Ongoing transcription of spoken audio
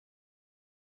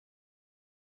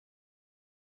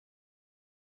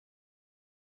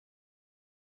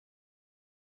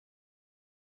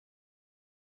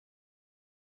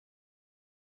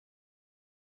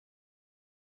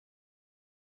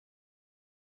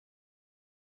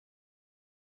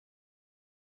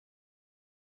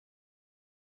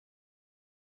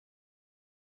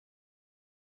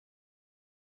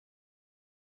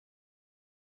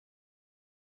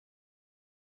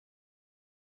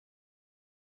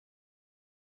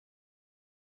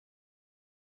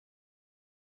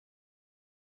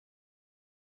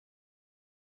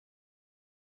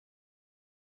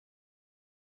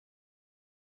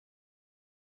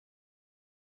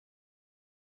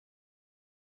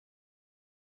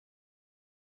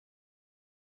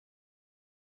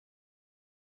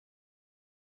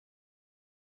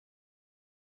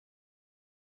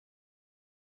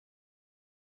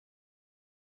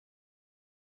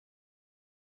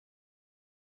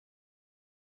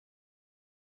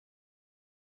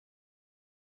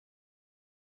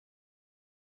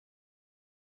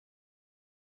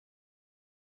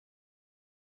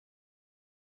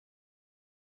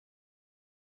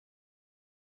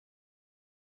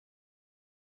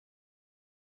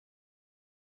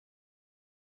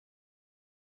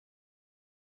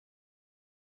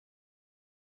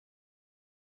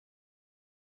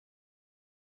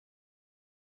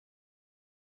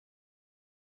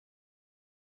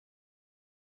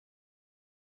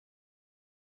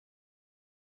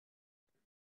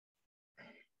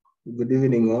Good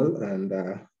evening all, and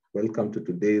welcome to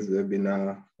today's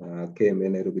webinar. KMA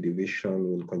Nairobi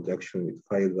Division in conjunction with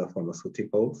Pfizer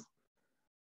Pharmaceuticals.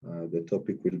 The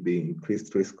topic will be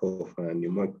increased risk of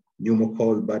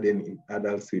pneumococcal burden in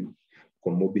adults with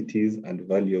comorbidities and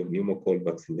value of pneumococcal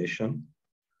vaccination.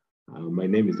 My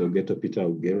name is Ogeto Peter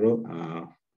Ugero.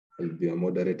 I'll be a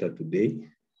moderator today.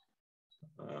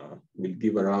 We'll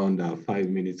give around 5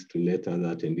 minutes to let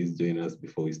other attendees join us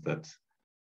before we start.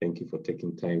 Thank you for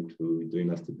taking time to join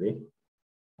us today.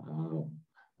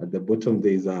 At the bottom,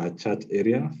 there is a chat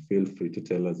area. Feel free to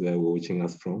tell us where we're watching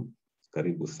us from.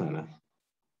 Karibu sana.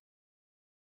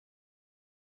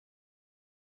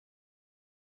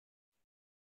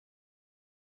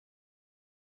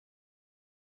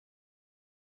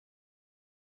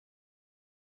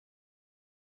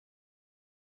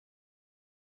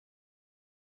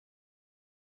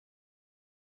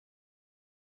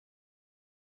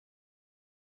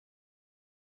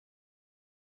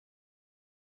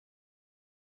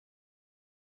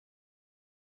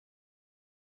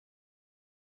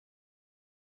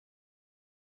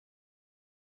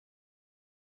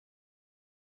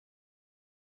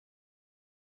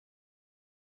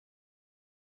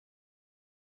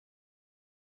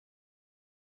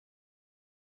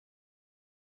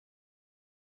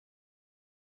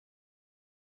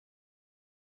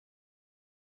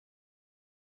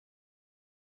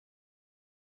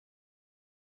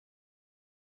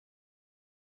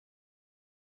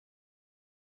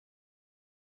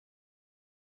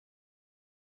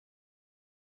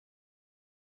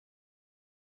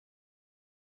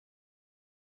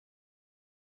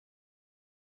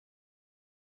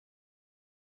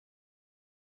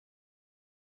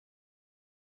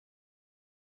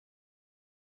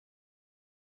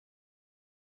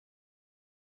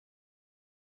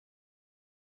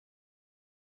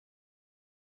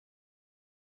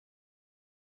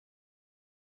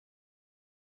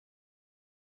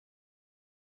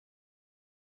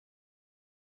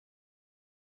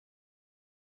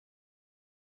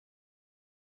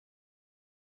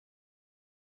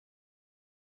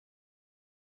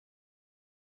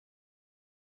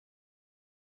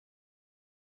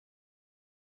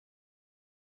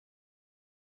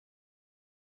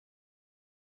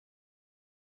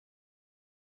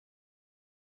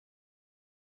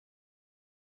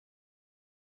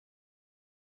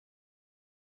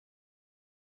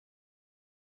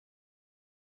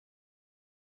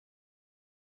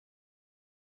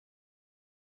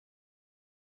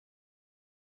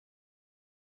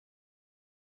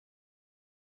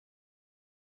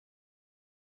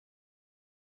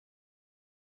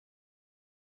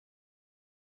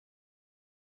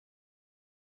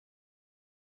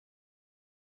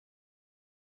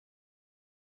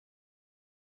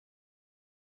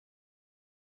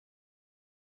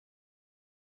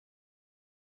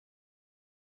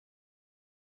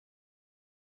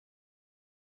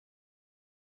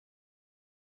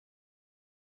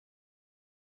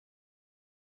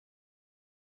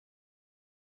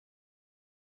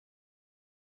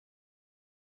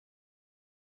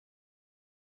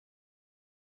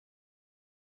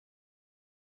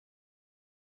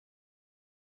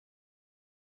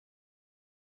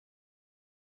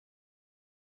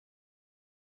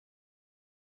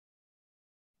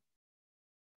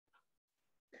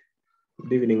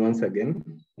 Good evening once again.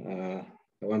 I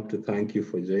want to thank you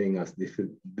for joining us this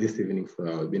evening for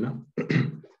our webinar.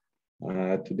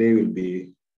 Today we'll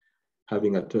be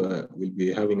having a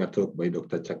talk by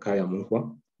Dr. Chakaya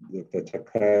Muhwa. Dr.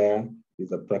 Chakaya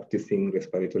is a practicing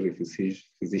respiratory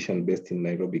physician based in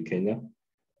Nairobi, Kenya.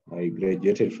 He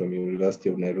graduated from University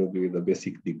of Nairobi with a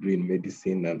basic degree in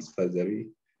medicine and surgery.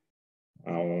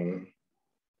 Dr.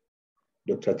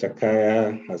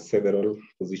 Chakaya has several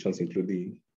positions,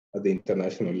 including at the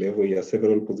international level. He has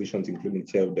several positions, including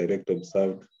chair of direct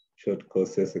observed short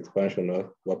courses, expansion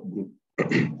of work group,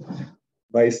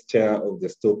 vice chair of the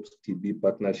Stop TB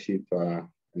Partnership, and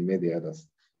many others.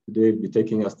 Today, we'll be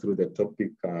taking us through the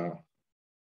topic,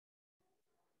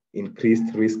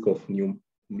 increased risk of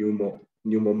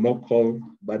pneumococcal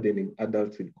burden in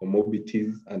adults with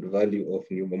comorbidities and value of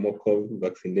pneumococcal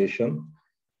vaccination.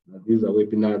 This is a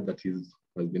webinar that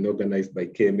has been organized by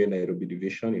KMA Nairobi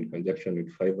Division in conjunction with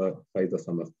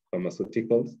Pfizer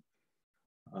Pharmaceuticals.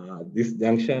 This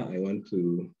juncture, I want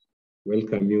to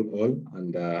welcome you all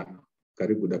and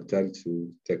Karibu Daktari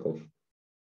to take off.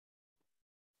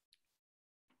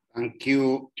 Thank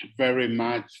you very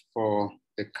much for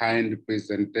the kind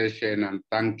presentation, and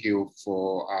thank you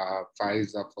for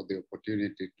Pfizer for the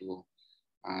opportunity to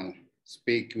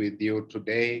speak with you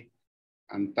today.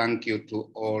 And thank you to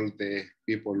all the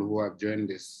people who have joined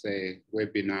this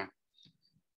webinar.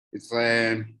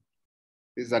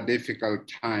 these are difficult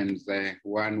times.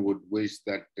 One would wish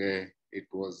that it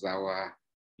was our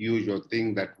usual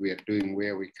thing that we are doing,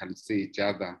 where we can see each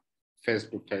other face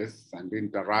to face and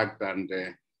interact, and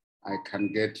I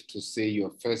can get to see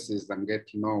your faces and get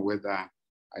to know whether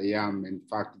I am in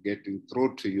fact getting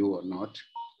through to you or not.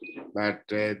 But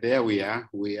there we are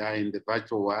in the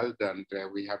virtual world, and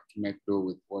we have to make do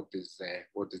with what is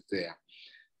there.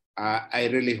 I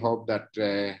really hope that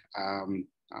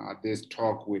this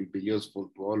talk will be useful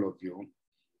to all of you.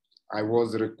 I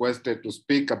was requested to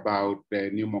speak about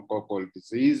pneumococcal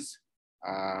disease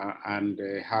and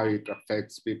how it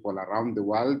affects people around the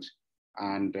world,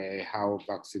 and how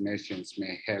vaccinations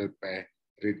may help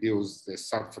reduce the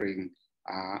suffering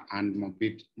and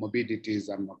morbidities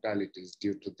and mortalities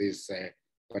due to this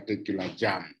particular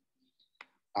germ.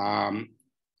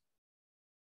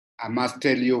 I must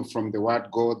tell you from the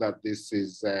word go that this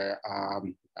is the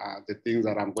things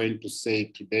that I'm going to say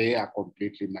today are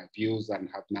completely my views and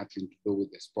have nothing to do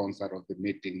with the sponsor of the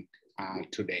meeting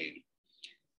today.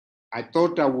 I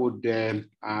thought I would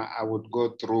go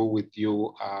through with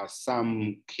you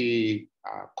some key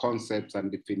concepts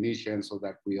and definitions so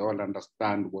that we all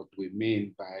understand what we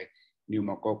mean by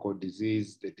pneumococcal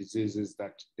disease, the diseases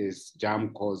that this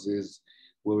germ causes.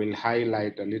 We will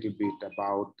highlight a little bit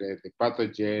about the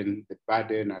pathogen, the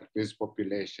burden at risk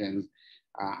populations,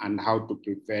 and how to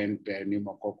prevent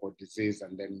pneumococcal disease,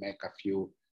 and then make a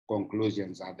few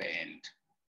conclusions at the end.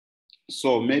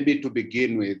 So maybe to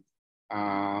begin with,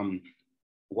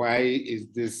 why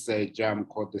is this germ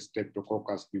called the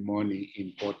Streptococcus pneumoniae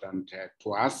important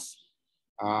to us?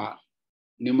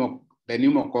 The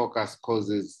pneumococcus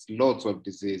causes lots of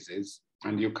diseases,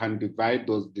 and you can divide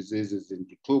those diseases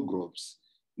into two groups: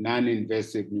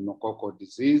 non-invasive pneumococcal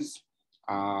disease,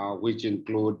 which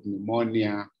include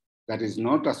pneumonia that is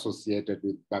not associated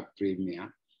with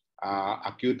bacteremia,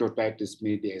 acute otitis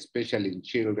media, especially in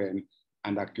children,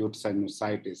 and acute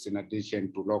sinusitis, in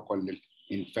addition to local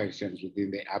infections within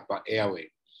the upper airway.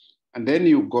 And then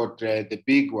you got the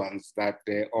big ones that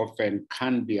often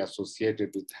can be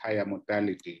associated with higher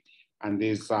mortality. And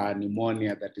these are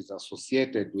pneumonia that is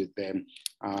associated with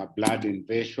blood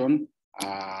invasion,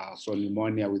 so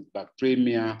pneumonia with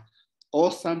bacteremia,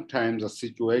 or sometimes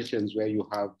situations where you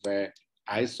have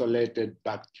isolated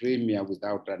bacteremia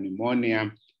without a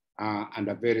pneumonia and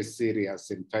a very serious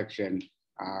infection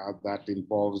that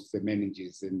involves the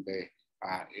meninges in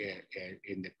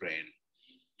the brain.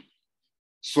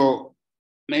 So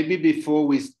maybe before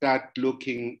we start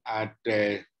looking at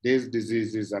these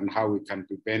diseases and how we can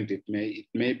prevent it, it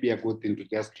may be a good thing to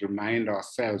just remind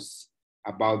ourselves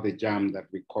about the germ that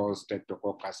we call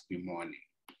Streptococcus pneumoniae.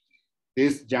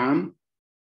 This germ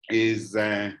is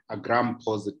a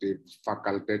gram-positive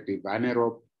facultative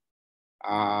anaerobe.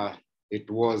 It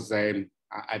was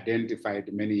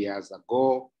identified many years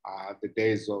ago, the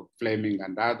days of Fleming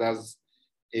and others.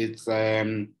 It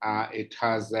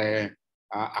has a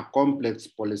complex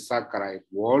polysaccharide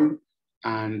wall,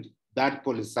 and that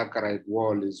polysaccharide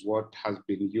wall is what has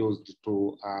been used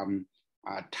to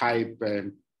type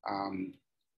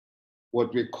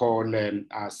what we call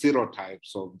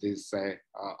serotypes of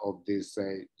this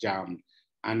germ.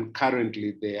 And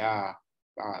currently there are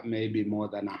maybe more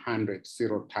than 100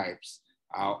 serotypes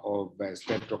of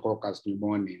Streptococcus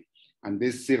pneumoniae. And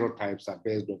these serotypes are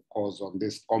based, of course, on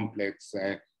this complex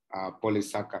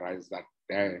polysaccharides that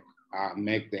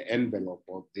make the envelope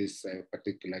of this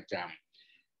particular germ.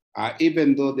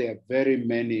 Even though there are very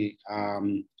many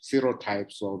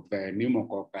serotypes of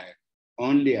pneumococci,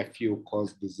 only a few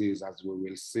cause disease, as we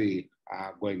will see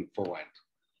going forward.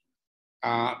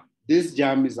 This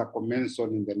germ is a commensal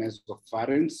in the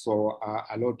nasopharynx, so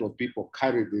a lot of people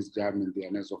carry this germ in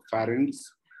their nasopharynx.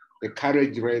 The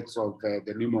carriage rates of the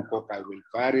pneumococci will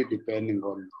vary depending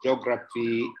on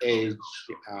geography, age,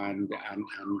 and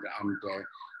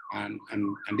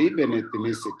even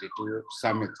ethnicity to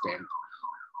some extent.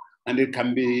 And it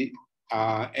can be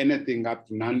anything up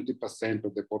to 90%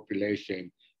 of the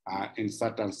population in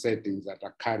certain settings that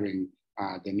are carrying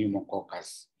the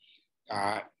pneumococcus.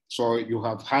 So you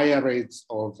have higher rates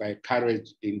of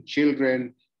carriage in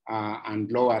children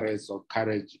and lower rates of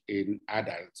carriage in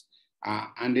adults.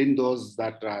 And in those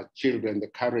that are children, the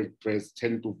carriage rates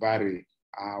tend to vary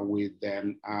with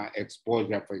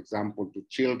exposure, for example, to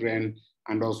children,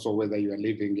 and also whether you are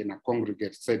living in a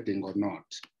congregate setting or not.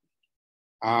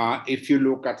 If you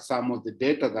look at some of the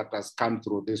data that has come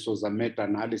through, this was a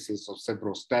meta-analysis of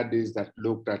several studies that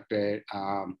looked at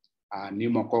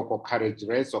pneumococcal carriage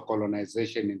rates or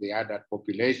colonization in the adult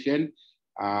population.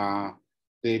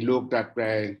 They looked at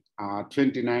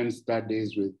 29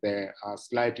 studies with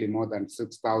slightly more than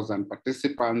 6,000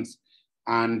 participants.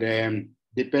 And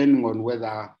depending on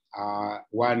whether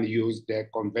one used the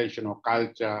conventional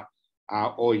culture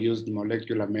or used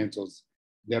molecular methods,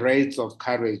 the rates of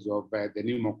coverage of the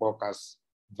pneumococcus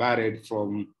varied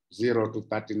from 0 to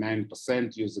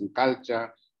 39% using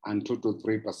culture and 2 to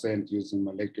 3% using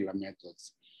molecular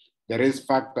methods. The risk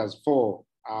factors for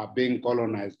being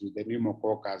colonized with the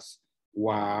pneumococcus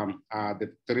were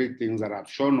the three things that I've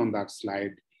shown on that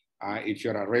slide. If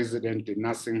you're a resident in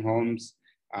nursing homes,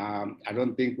 I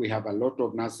don't think we have a lot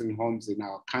of nursing homes in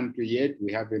our country yet.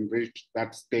 We haven't reached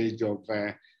that stage of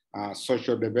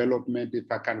social development, if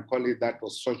I can call it that, or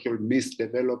social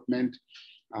misdevelopment,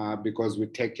 because we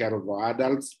take care of our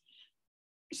adults.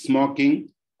 Smoking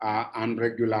and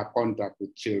regular contact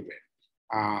with children.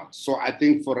 So I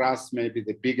think for us, maybe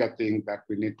the bigger thing that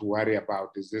we need to worry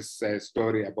about is this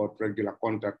story about regular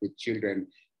contact with children,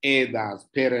 either as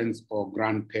parents or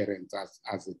grandparents,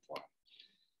 as it were.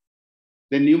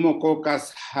 The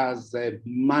pneumococcus has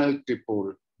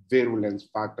multiple virulence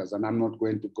factors, and I'm not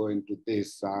going to go into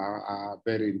this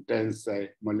very intense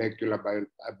molecular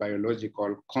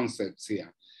biological concepts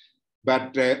here.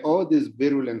 But all these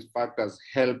virulence factors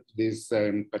help this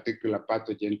particular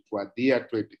pathogen to adhere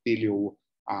to epithelial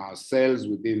cells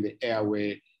within the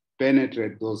airway,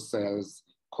 penetrate those cells,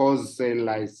 cause cell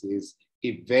lysis,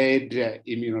 evade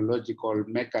immunological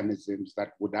mechanisms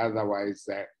that would otherwise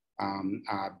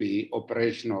be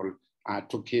operational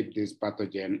to keep this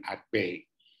pathogen at bay.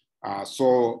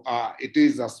 So it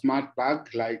is a smart bug,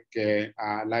 like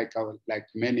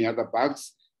many other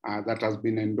bugs, that has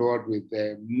been endowed with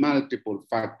multiple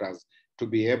factors to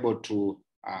be able to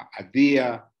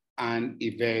adhere and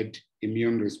evade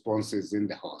immune responses in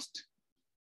the host.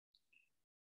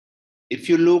 If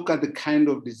you look at the kind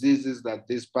of diseases that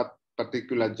this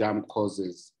particular germ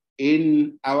causes,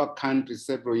 in our country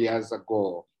several years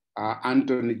ago,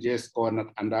 Anthony J. Scott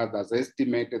and others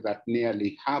estimated that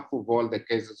nearly half of all the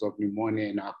cases of pneumonia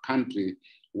in our country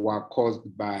were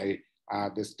caused by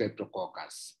the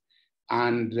Streptococcus.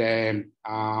 And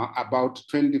about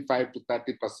 25 to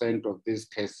 30% of these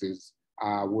cases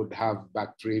would have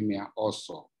bacteremia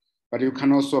also. But you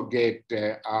can also get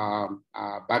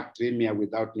bacteremia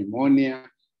without pneumonia,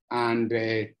 and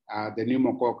the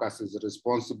pneumococcus is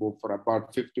responsible for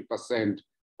about 50%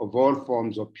 of all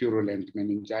forms of purulent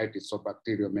meningitis or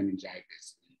bacterial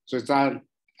meningitis. So it's an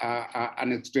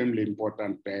extremely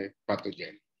important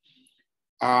pathogen.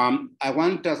 I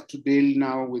want us to deal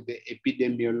now with the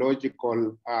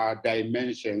epidemiological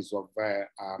dimensions of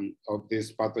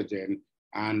this pathogen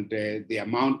and the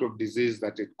amount of disease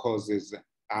that it causes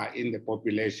in the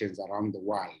populations around the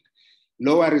world.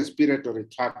 Lower respiratory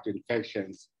tract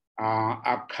infections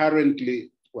are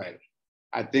currently, well,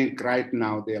 I think right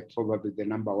now they are probably the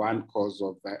 #1 cause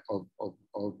of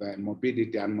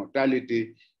morbidity and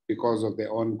mortality because of the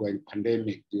ongoing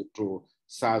pandemic due to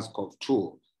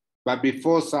SARS-CoV-2. But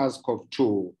before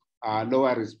SARS-CoV-2,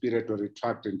 lower respiratory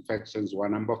tract infections were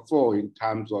 #4 in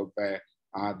terms of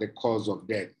the cause of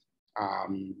death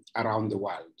around the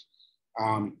world.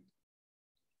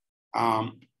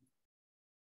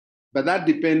 But that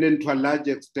depended to a large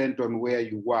extent on where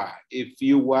you were. If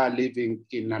you were living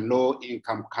in a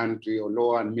low-income country or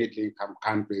low and middle-income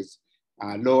countries,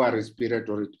 lower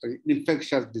respiratory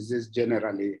infectious disease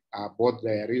generally, both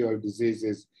diarrheal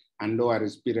diseases and lower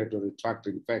respiratory tract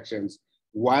infections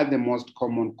were the most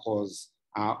common cause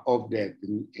of death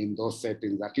in those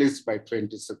settings, at least by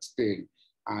 2016.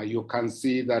 You can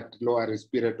see that lower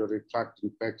respiratory tract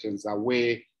infections are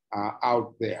way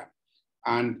out there.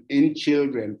 And in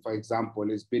children, for example,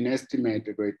 it's been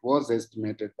estimated, or it was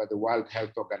estimated by the World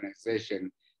Health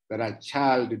Organization, that a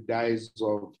child dies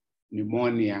of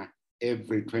pneumonia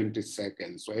every 20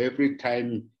 seconds. So every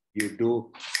time you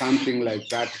do something like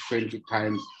that 20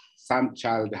 times, some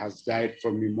child has died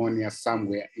from pneumonia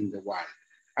somewhere in the world.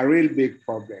 A real big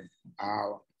problem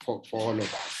for all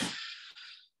of us.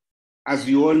 As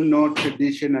you all know,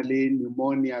 traditionally,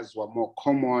 pneumonias were more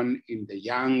common in the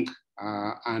young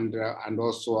and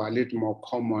also a little more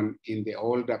common in the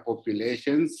older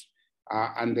populations.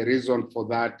 And the reason for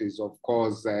that is, of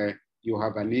course, you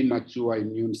have an immature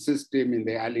immune system in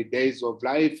the early days of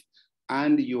life,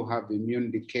 and you have immune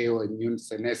decay or immune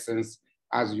senescence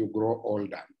as you grow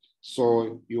older.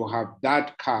 So you have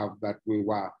that curve that we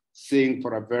were seeing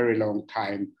for a very long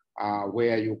time,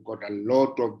 where you've got a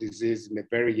lot of disease in the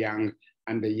very young,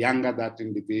 and the younger that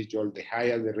individual, the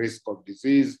higher the risk of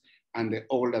disease, and the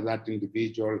older that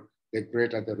individual, the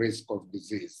greater the risk of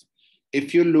disease.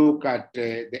 If you look at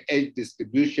the age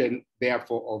distribution,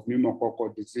 therefore, of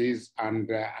pneumococcal disease and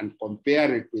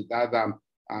compare it with other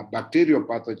bacterial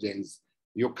pathogens,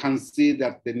 you can see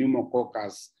that the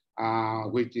pneumococcus,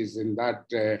 which is in that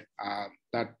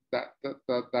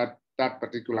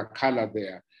particular color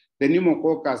there, the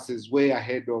pneumococcus is way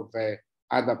ahead of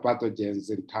other pathogens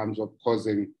in terms of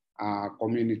causing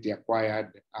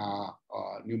community-acquired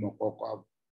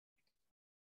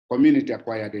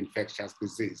community-acquired infectious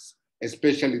disease,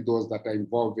 especially those that are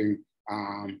involving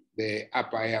the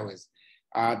upper airways.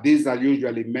 These are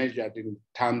usually measured in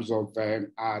terms of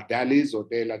DALYs, or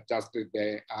daily adjusted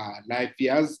life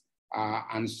years.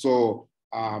 And so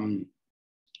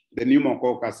the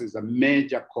pneumococcus is a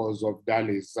major cause of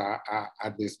DALYs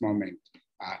at this moment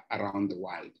around the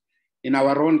world. In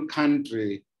our own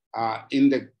country, in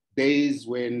the days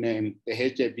when the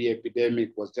HIV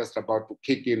epidemic was just about to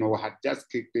kick in, or had just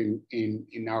kicked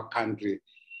in our country,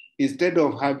 instead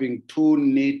of having two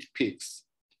neat peaks,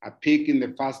 a peak in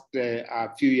the first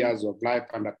few years of life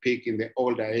and a peak in the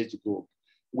older age group,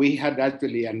 we had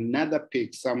actually another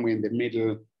peak somewhere in the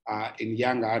middle in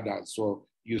young adults. So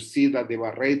you see that there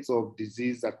were rates of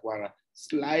disease that were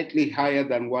slightly higher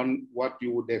than what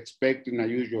you would expect in a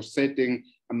usual setting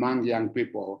among young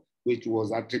people, which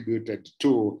was attributed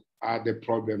to the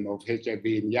problem of HIV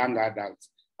in young adults.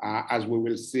 As we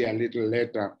will see a little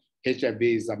later, HIV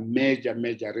is a major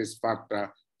risk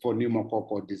factor for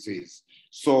pneumococcal disease.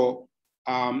 So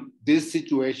this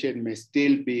situation may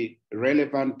still be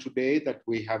relevant today, that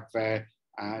we have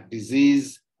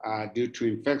disease due to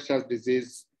infectious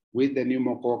disease with the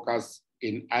pneumococcus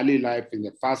in early life, in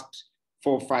the first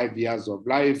 4 or 5 years of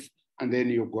life, and then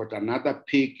you got another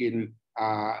peak in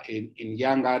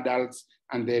young adults,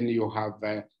 and then you have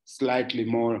slightly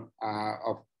more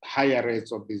of higher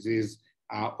rates of disease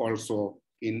also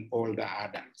in older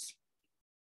adults.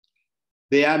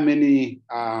 There are many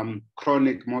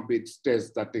chronic morbid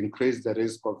states that increase the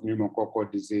risk of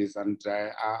pneumococcal disease, and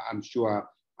I'm sure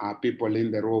people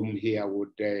in the room here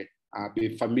would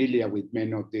be familiar with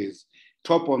many of these.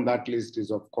 Top on that list is,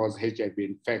 of course, HIV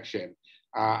infection.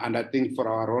 And I think for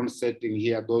our own setting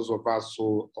here, those of us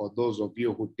who, or those of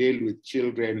you who deal with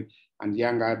children and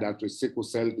young adults with sickle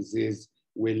cell disease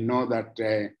will know that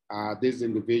these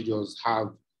individuals have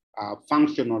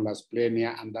functional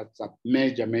asplenia, and that's a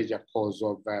major cause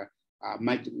of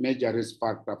major risk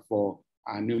factor for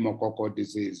pneumococcal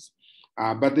disease.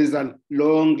 But there's a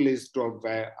long list of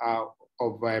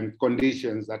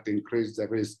conditions that increase the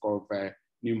risk of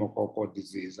pneumococcal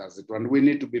disease, as it were. And we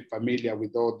need to be familiar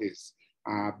with all this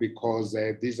because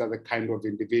these are the kind of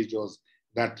individuals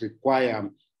that require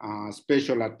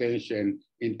special attention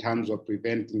in terms of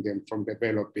preventing them from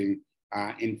developing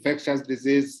infectious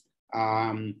disease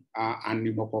and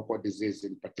pneumococcal disease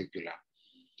in particular.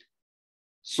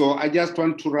 So I just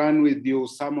want to run with you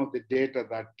some of the data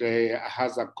that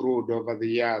has accrued over the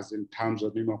years in terms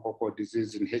of pneumococcal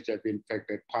disease in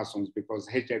HIV-infected persons, because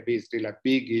HIV is still a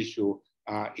big issue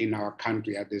in our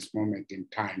country at this moment in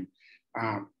time.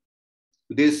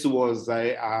 This was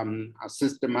a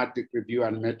systematic review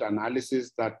and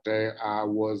meta-analysis that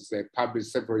was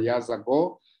published several years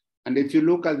ago. And if you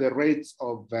look at the rates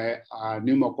of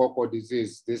pneumococcal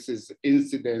disease, this is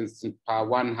incidence per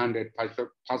 100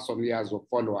 person years of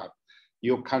follow-up.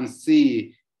 You can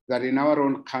see that in our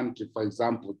own country, for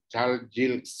example, Charles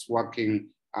Gilkes, working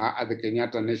at the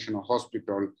Kenyatta National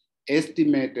Hospital,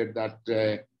 estimated that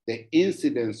the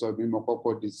incidence of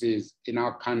pneumococcal disease in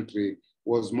our country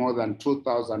was more than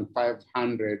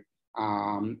 2,500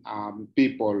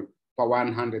 people per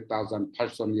 100,000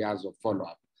 person years of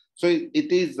follow-up. So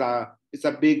it's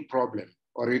a big problem,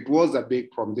 or it was a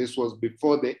big problem. This was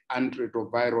before the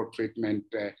antiretroviral treatment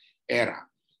era.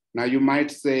 Now you might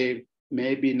say,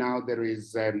 maybe now there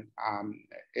is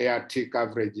ART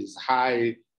coverage is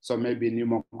high, so maybe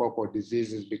pneumococcal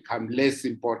diseases become less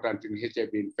important in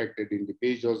HIV-infected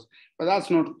individuals, but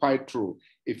that's not quite true.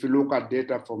 If you look at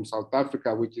data from South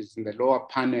Africa, which is in the lower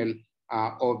panel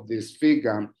of this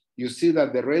figure, you see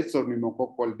that the rates of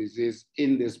pneumococcal disease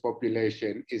in this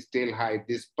population is still high,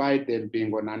 despite them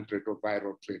being on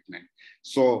antiretroviral treatment.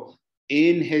 So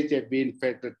in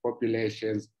HIV-infected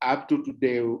populations, up to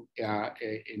today,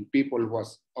 in people who are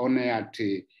on ART,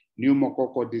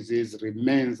 pneumococcal disease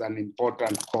remains an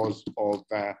important cause of,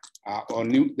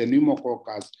 the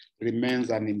pneumococcus remains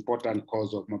an important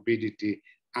cause of morbidity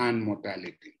and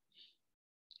mortality.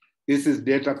 This is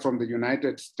data from the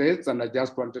United States, and I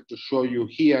just wanted to show you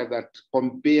here that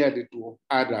compared to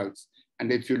adults,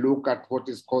 and if you look at what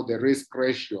is called the risk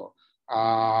ratio,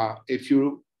 if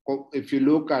you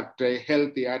look at a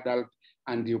healthy adult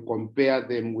and you compare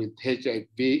them with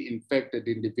HIV-infected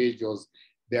individuals,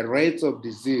 the rates of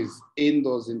disease in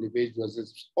those individuals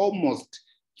is almost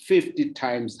 50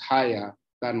 times higher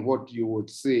than what you would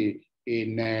see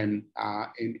in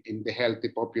the healthy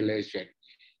population.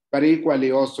 But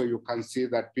equally also, you can see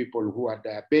that people who are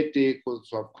diabetic, those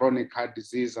who have chronic heart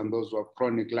disease, and those who have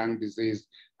chronic lung disease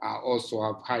also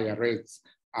have higher rates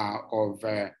of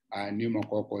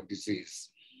pneumococcal disease.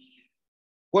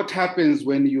 What happens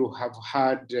when you have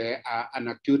had an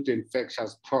acute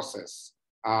infectious process?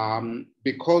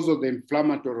 Because of the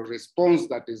inflammatory response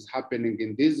that is happening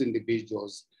in these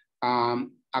individuals,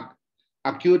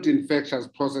 acute infectious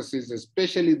processes,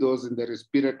 especially those in the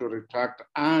respiratory tract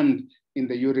and in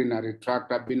the urinary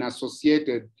tract, have been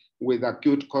associated with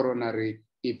acute coronary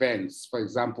events. For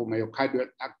example, myocardial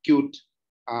acute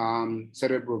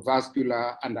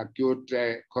cerebrovascular and acute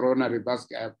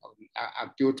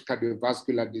acute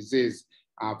cardiovascular disease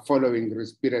following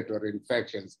respiratory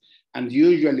infections. And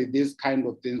usually these kind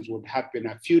of things would happen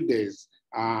a few days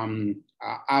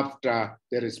after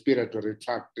the respiratory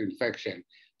tract infection.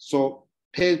 So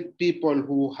people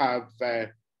who have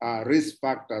risk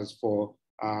factors for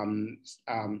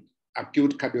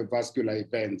acute cardiovascular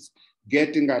events,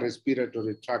 getting a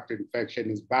respiratory tract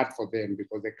infection is bad for them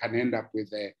because they can end up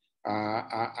with a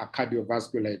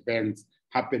cardiovascular event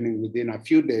happening within a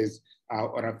few days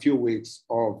or a few weeks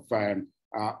of the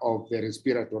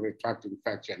respiratory tract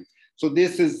infection. So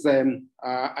this is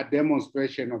a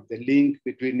demonstration of the link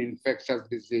between infectious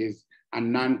disease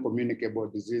and non-communicable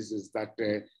diseases that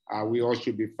we all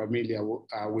should be familiar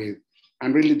with.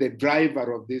 And really the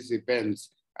driver of these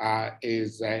events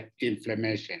is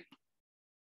inflammation.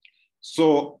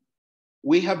 So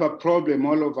we have a problem,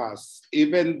 all of us,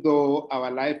 even though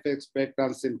our life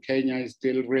expectancy in Kenya is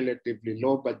still relatively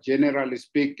low, but generally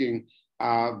speaking,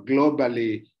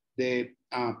 globally, the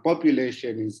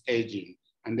population is aging.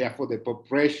 And therefore the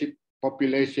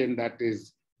population that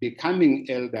is becoming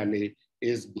elderly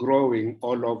is growing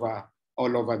all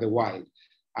over the world.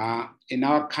 In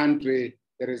our country,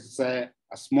 there is a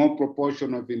small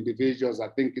proportion of individuals, I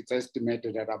think it's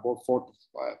estimated at about 4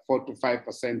 to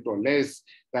 5% or less,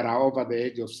 that are over the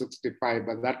age of 65,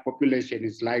 but that population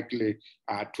is likely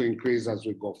to increase as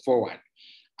we go forward.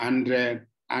 And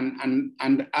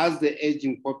as the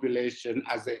aging population,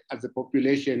 as the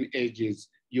population ages,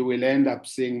 you will end up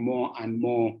seeing more and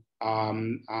more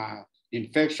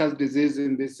infectious disease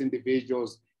in these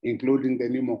individuals, including the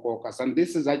pneumococcus. And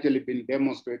this has actually been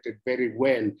demonstrated very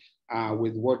well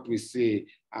with what we see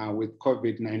with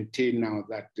COVID-19 now,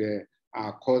 that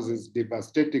causes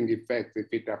devastating effects if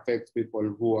it affects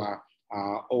people who are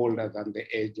older than the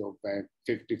age of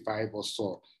 55 or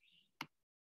so.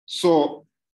 So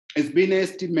it's been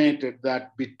estimated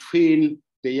that between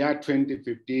the year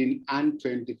 2015 and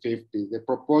 2050, the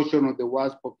proportion of the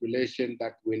world's population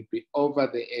that will be over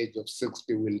the age of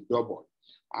 60 will double.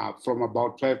 From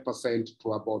about 12%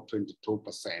 to about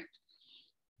 22%.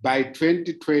 By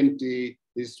 2020,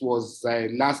 this was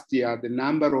last year, the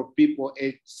number of people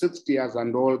aged 60 years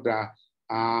and older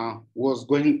was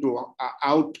going to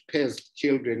outpace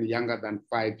children younger than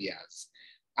 5 years.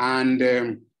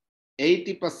 And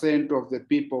 80% of the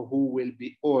people who will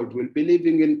be old will be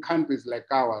living in countries like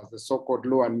ours, the so-called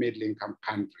low and middle income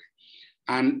country.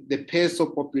 And the pace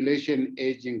of population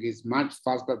aging is much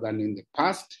faster than in the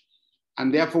past.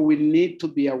 And therefore, we need to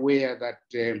be aware that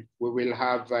we will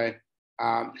have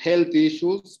health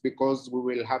issues because we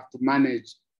will have to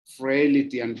manage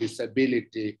frailty and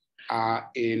disability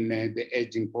in the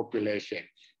aging population,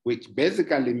 which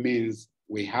basically means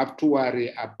we have to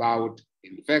worry about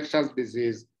infectious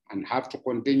disease and have to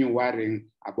continue worrying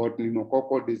about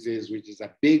pneumococcal disease, which is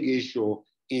a big issue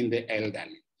in the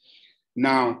elderly.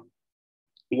 Now,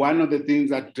 one of the things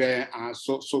that,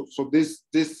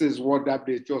 this is what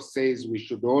WHO says we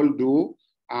should all do.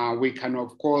 We can,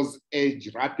 of course, age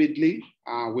rapidly,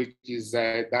 which is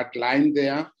that line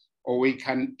there, or we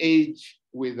can age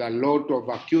with a lot of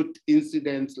acute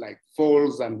incidents like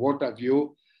falls and what have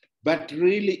you. But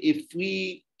really, if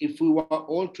we were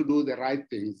all to do the right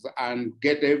things and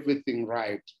get everything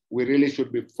right, we really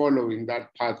should be following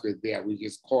that pathway there, which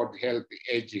is called healthy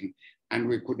aging. And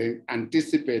we could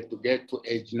anticipate to get to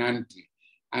age 90.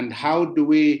 And how do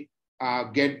we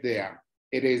get there?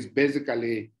 It is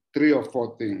basically 3 or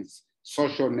 4 things: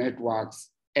 social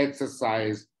networks,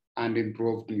 exercise, and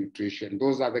improved nutrition.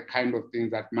 Those are the kind of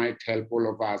things that might help all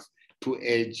of us to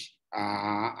age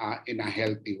in a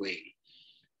healthy way.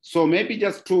 So maybe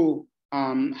just to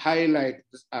highlight,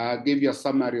 give you a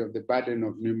summary of the burden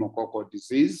of pneumococcal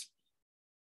disease.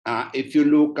 If you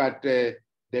look at the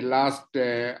last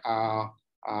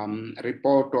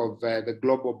report of the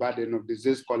Global Burden of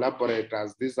Disease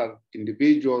collaborators. These are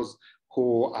individuals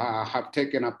who have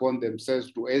taken upon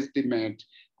themselves to estimate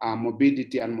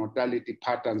morbidity and mortality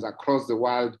patterns across the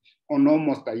world on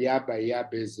almost a year-by-year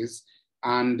basis.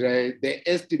 And they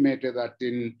estimated that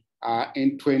in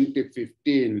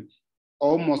 2015,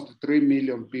 almost 3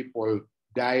 million people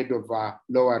died of a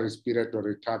lower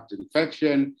respiratory tract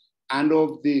infection. And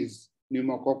of these,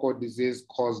 pneumococcal disease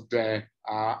caused a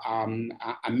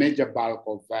major bulk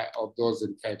of those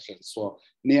infections. So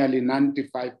nearly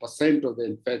 95% of the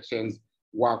infections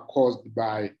were caused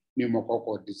by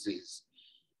pneumococcal disease.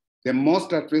 The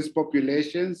most at-risk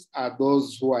populations are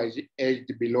those who are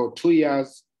aged below 2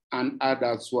 years and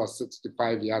adults who are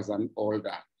 65 years and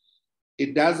older.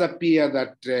 It does appear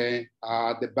that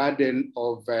the burden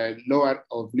of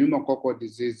pneumococcal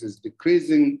disease is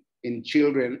decreasing in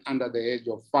children under the age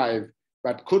of 5,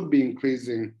 but could be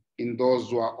increasing in those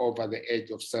who are over the age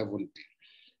of 70.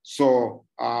 So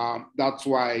that's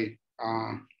why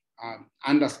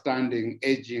understanding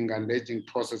aging and aging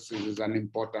processes is an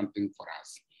important thing for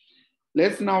us.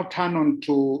 Let's now turn on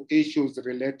to issues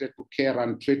related to care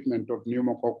and treatment of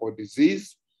pneumococcal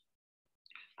disease.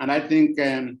 And I think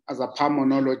as a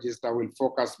pulmonologist, I will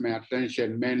focus my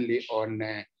attention mainly on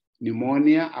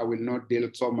pneumonia. I will not deal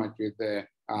so much with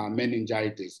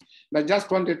meningitis. But I just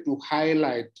wanted to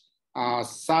highlight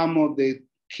some of the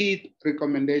key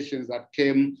recommendations that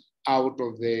came out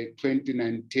of the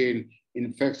 2019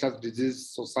 Infectious Disease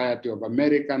Society of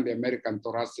America and the American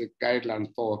Thoracic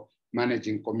Guidelines for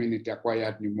Managing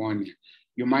Community-Acquired Pneumonia.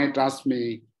 You might ask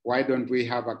me, why don't we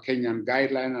have a Kenyan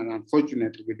guideline? And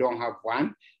unfortunately, we don't have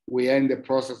one. We are in the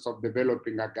process of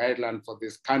developing a guideline for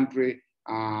this country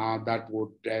that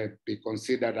would be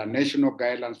considered a national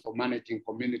guidelines for managing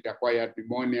community-acquired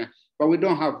pneumonia, but we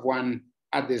don't have one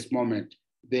at this moment.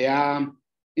 There are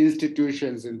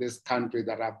institutions in this country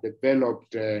that have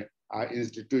developed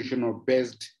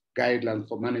institutional-based guidelines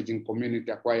for managing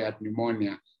community-acquired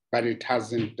pneumonia, but it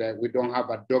hasn't, we don't have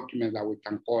a document that we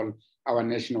can call our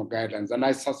national guidelines. And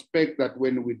I suspect that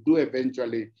when we do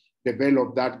eventually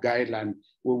develop that guideline,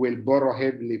 we will borrow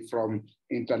heavily from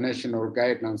international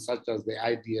guidelines such as the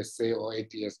IDSA or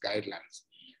ATS guidelines.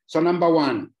 So number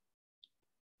one,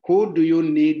 who do you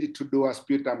need to do a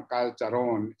sputum culture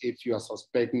on if you are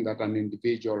suspecting that an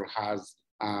individual has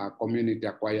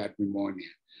community-acquired pneumonia?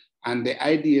 And the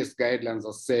IDS guidelines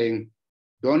are saying,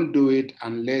 don't do it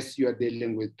unless you are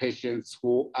dealing with patients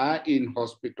who are in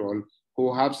hospital,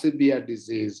 who have severe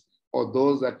disease, or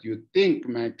those that you think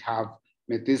might have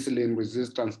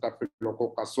methicillin-resistant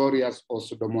Staphylococcus aureus or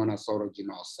Pseudomonas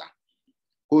aeruginosa.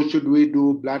 Who should we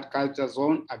do blood cultures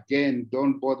on? Again,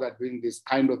 don't bother doing this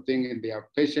kind of thing in the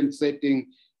outpatient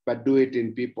setting, but do it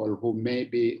in people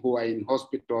who are in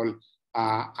hospital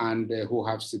and who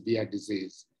have severe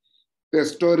disease. The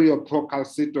story of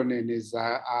procalcitonin is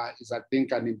I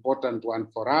think, an important one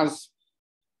for us.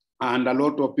 And a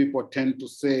lot of people tend to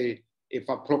say, if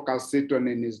a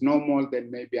procalcitonin is normal, then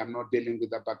maybe I'm not dealing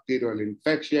with a bacterial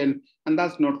infection. And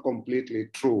that's not completely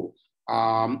true.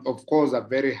 Of course, a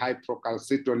very high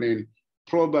procalcitonin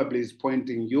probably is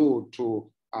pointing you to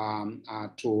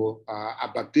a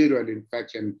bacterial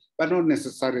infection, but not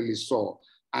necessarily so.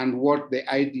 And what the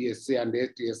IDSA and the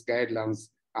ATS guidelines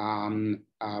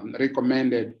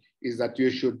recommended is that you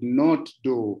should not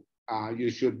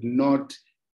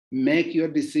make your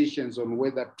decisions on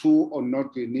whether to or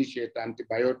not to initiate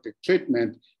antibiotic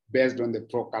treatment based on the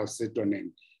procalcitonin.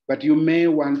 But you may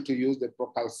want to use the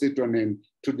procalcitonin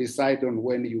to decide on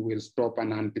when you will stop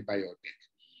an antibiotic.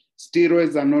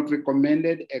 Steroids are not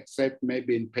recommended except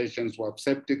maybe in patients who have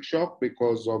septic shock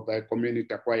because of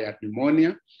community-acquired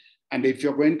pneumonia. And if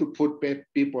you're going to put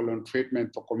people on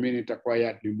treatment for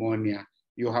community-acquired pneumonia,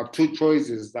 you have two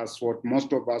choices. That's what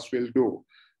most of us will do.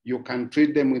 You can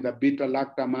treat them with a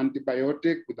beta-lactam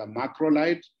antibiotic, with a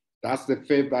macrolide. That's the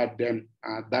favored,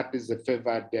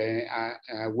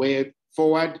 way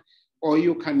forward. Or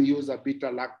you can use a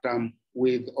beta-lactam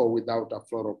with or without a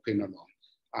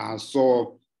fluoroquinolone.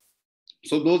 So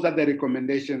those are the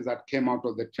recommendations that came out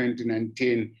of the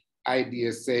 2019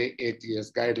 IDSA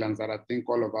ATS guidelines that I think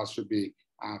all of us should be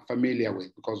familiar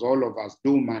with, because all of us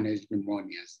do manage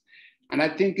pneumonias. And I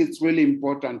think it's really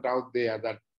important out there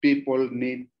that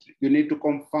you need to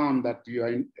confirm that you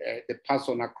are the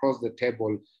person across the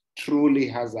table truly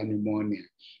has a pneumonia.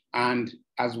 And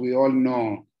as we all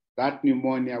know, that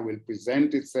pneumonia will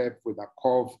present itself with a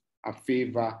cough, a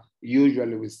fever,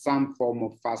 usually with some form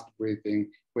of fast breathing.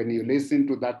 When you listen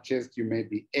to that chest, you may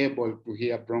be able to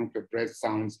hear bronchial breath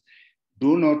sounds.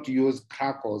 Do not use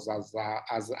crackles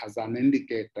as an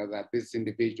indicator that this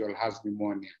individual has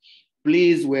pneumonia.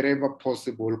 please, wherever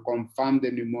possible, confirm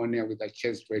the pneumonia with a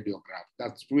chest radiograph.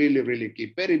 That's really, really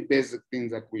key. Very basic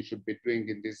things that we should be doing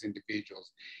in these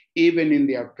individuals. Even in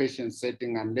the outpatient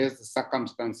setting, unless the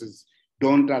circumstances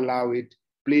don't allow it,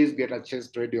 please get a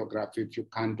chest radiograph if you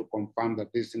can to confirm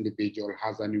that this individual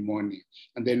has a pneumonia.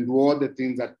 And then do all the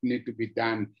things that need to be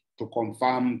done to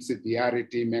confirm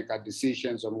severity, make a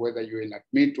decisions on whether you will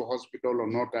admit to hospital or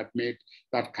not admit,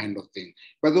 that kind of thing.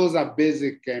 But those are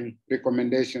basic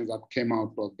recommendations that came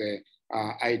out of the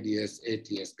IDS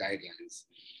ATS guidelines.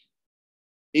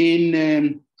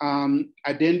 In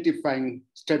identifying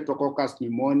Streptococcus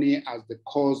pneumoniae as the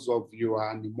cause of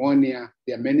your pneumonia,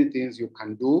 there are many things you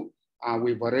can do.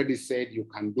 We've already said you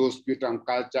can do sputum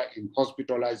culture in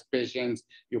hospitalized patients,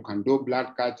 you can do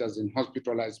blood cultures in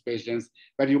hospitalized patients,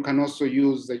 but you can also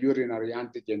use the urinary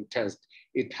antigen test.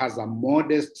 It has a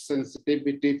modest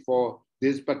sensitivity for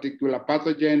this particular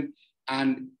pathogen,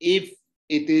 and if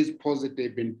it is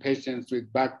positive in patients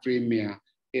with bacteremia,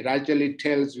 it actually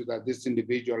tells you that this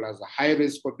individual has a high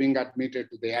risk for being admitted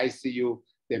to the ICU,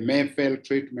 they may fail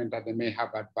treatment, and they may have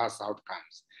adverse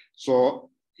outcomes.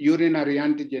 So urinary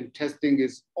antigen testing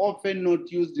is often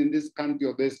not used in this country,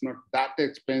 or it's not that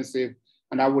expensive.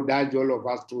 And I would urge all of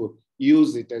us to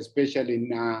use it, especially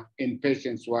in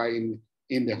patients who are in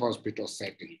the hospital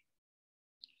setting.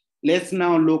 Let's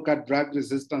now look at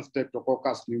drug-resistant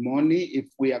Streptococcus pneumoniae. If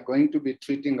we are going to be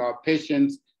treating our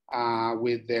patients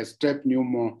with the strep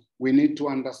pneumo, we need to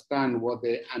understand what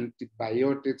the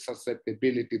antibiotic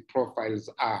susceptibility profiles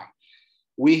are.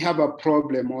 We have a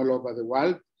problem all over the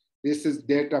world. This is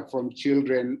data from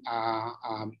children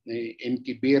in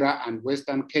Kibera and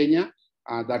Western Kenya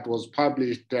that was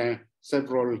published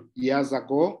several years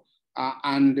ago.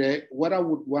 What I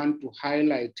would want to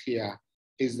highlight here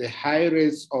is the high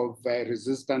rates of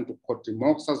resistance to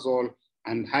cotrimoxazole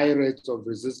and high rates of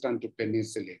resistance to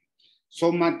penicillin.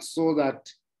 So much so that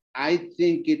I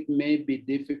think it may be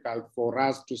difficult for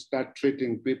us to start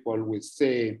treating people with,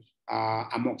 say,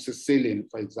 amoxicillin,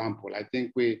 for example. I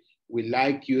think we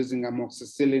like using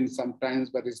amoxicillin sometimes,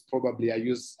 but it's probably a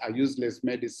useless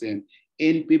medicine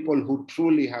in people who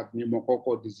truly have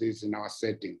pneumococcal disease in our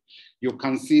setting. You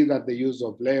can see that the use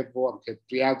of levo and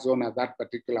ceftriaxone at that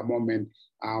particular moment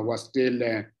was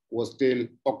still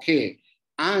okay.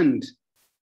 And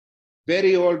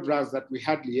very old drugs that we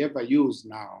hardly ever use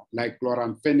now, like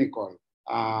chloramphenicol,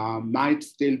 might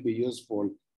still be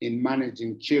useful in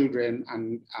managing children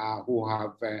and who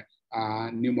have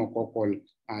pneumococcal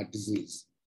disease.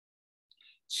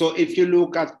 So if you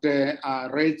look at the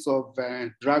rates of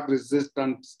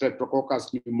drug-resistant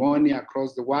Streptococcus pneumonia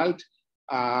across the world,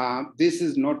 this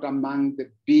is not among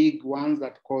the big ones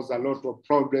that cause a lot of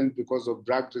problems because of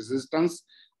drug resistance,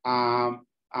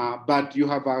 but you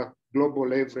have a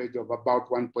global average of about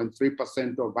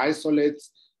 1.3% of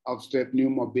isolates of strep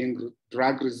pneumo being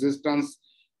drug resistance.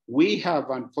 We have,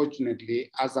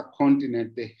 unfortunately, as a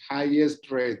continent, the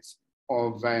highest rates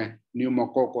of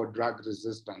pneumococcal drug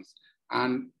resistance.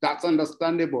 And that's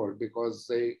understandable because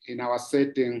in our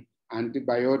setting,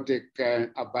 antibiotic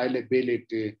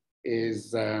availability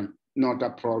is not a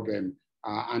problem.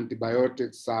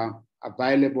 Antibiotics are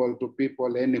available to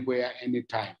people anywhere,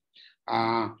 anytime.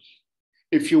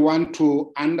 If you want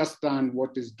to understand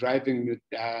what is driving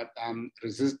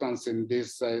resistance in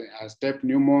this strep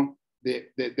pneumo,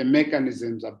 the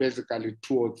mechanisms are basically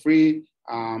 2 or 3,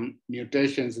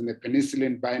 mutations in the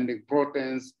penicillin binding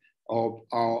proteins, or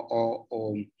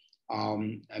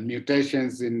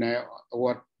mutations in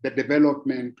the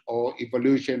development or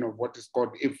evolution of what is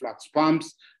called efflux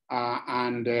pumps,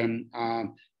 and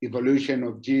evolution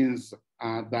of genes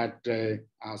that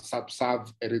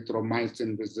subserve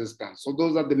erythromycin resistance. So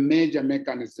those are the major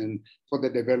mechanisms for the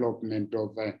development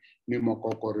of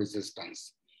pneumococcal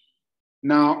resistance.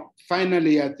 Now,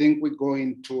 finally, I think we go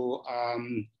into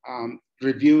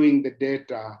reviewing the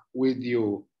data with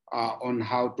you on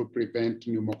how to prevent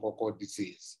pneumococcal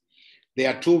disease.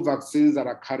 There are 2 vaccines that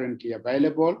are currently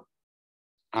available.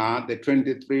 The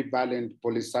 23-valent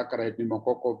polysaccharide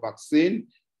pneumococcal vaccine,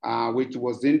 which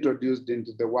was introduced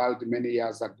into the world many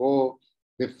years ago.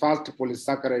 The first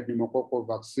polysaccharide pneumococcal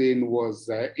vaccine was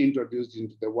introduced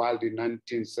into the world in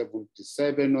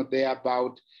 1977 or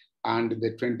thereabout, and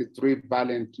the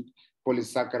 23-valent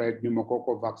polysaccharide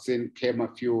pneumococcal vaccine came a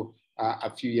few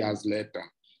years later.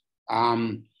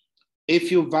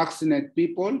 If you vaccinate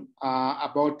people,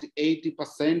 about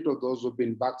 80% of those who've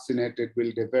been vaccinated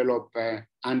will develop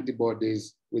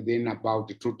antibodies within about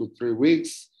 2 to 3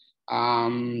 weeks.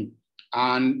 And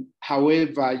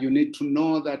however, you need to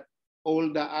know that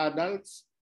older adults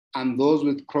and those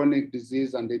with chronic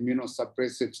disease and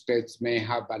immunosuppressive states may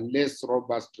have a less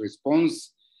robust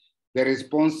response. The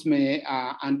response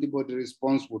antibody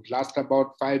response would last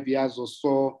about 5 years or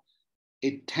so.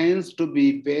 It tends to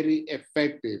be very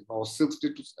effective, or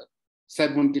 60 to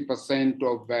 70%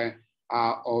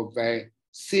 of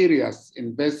serious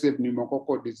invasive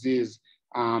pneumococcal disease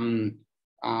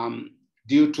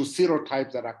due to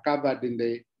serotypes that are covered in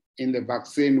the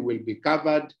vaccine will be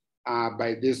covered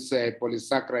by this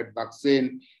polysaccharide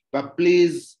vaccine. But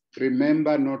please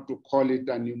remember not to call it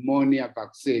a pneumonia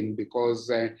vaccine, because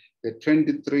the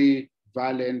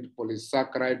 23-valent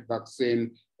polysaccharide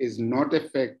vaccine is not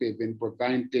effective in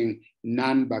preventing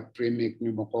non-bacteremic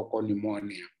pneumococcal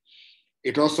pneumonia.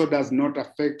 It also does not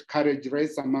affect carriage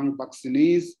rates among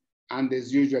vaccinees, and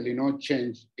there's usually no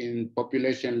change in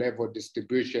population level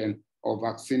distribution of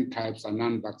vaccine types and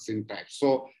non-vaccine types.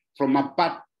 So from an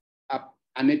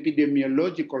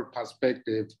epidemiological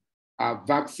perspective,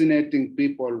 vaccinating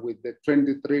people with the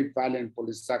 23-valent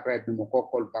polysaccharide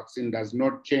pneumococcal vaccine does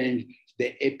not change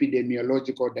the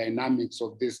epidemiological dynamics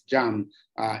of this germ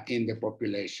in the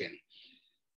population.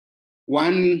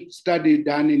 One study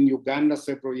done in Uganda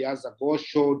several years ago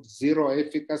showed zero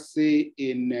efficacy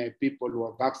in people who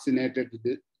are vaccinated with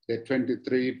the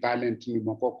 23-valent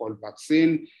pneumococcal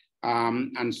vaccine.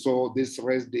 And so this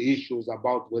raised the issues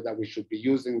about whether we should be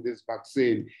using this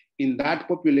vaccine in that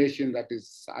population that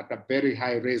is at a very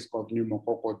high risk of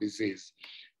pneumococcal disease.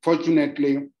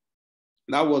 Fortunately,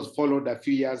 that was followed a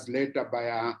few years later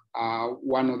by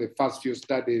one of the first few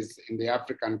studies in the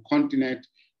African continent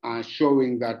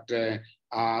showing that the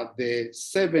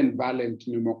 7-valent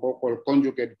pneumococcal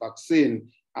conjugate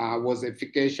vaccine was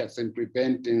efficacious in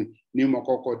preventing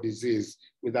pneumococcal disease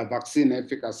with a vaccine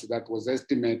efficacy that was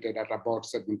estimated at about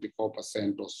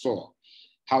 74% or so.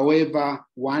 However,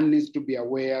 one needs to be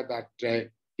aware that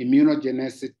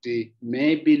immunogenicity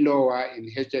may be lower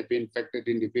in HIV-infected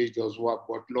individuals who have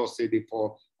got low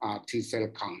CD4 T cell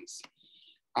counts.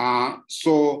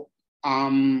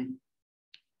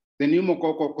 The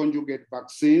pneumococcal conjugate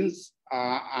vaccines,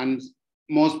 and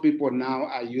most people now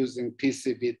are using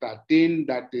PCV13,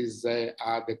 that is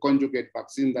the conjugate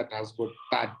vaccine that has got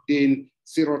 13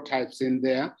 serotypes in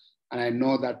there. And I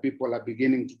know that people are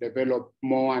beginning to develop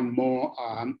more and more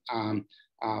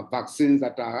vaccines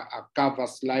that cover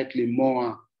slightly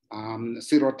more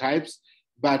serotypes.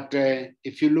 But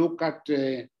if you look at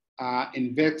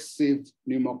invasive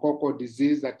pneumococcal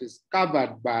disease that is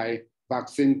covered by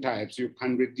vaccine types, you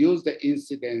can reduce the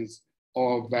incidence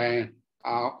of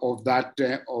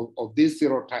these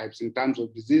serotypes in terms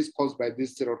of disease caused by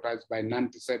these serotypes by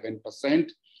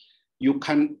 97%. You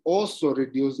can also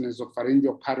reduce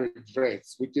nasopharyngeal carriage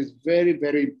rates, which is very,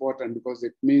 very important because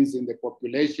it means in the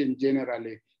population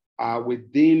generally,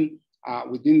 within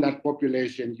that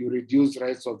population, you reduce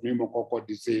rates of pneumococcal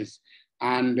disease,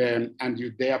 and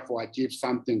you therefore achieve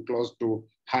something close to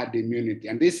herd immunity.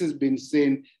 And this has been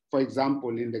seen, for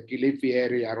example, in the Kilifi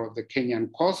area of the Kenyan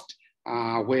coast,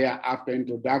 where after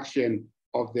introduction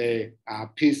of the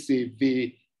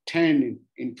PCV10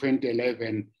 in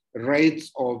 2011,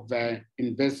 rates of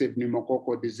invasive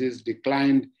pneumococcal disease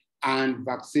declined, and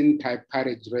vaccine type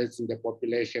carriage rates in the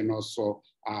population also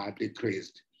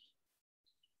decreased.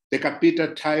 The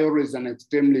CAPITA trial is an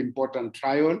extremely important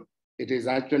trial. It is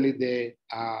actually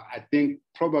I think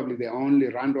probably the only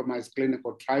randomized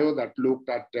clinical trial that looked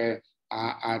at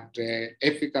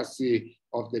efficacy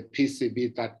of the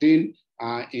PCV13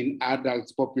 in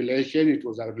adults population. It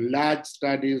was a large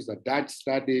study, it was a Dutch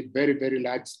study, very, very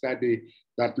large study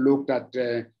that looked at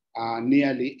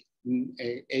nearly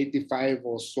 85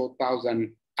 or so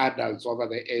thousand adults over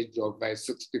the age of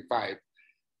 65.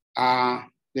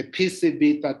 The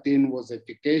PCV13 was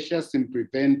efficacious in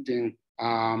preventing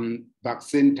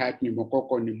vaccine type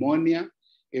pneumococcal pneumonia.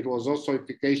 It was also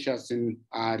efficacious in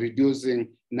reducing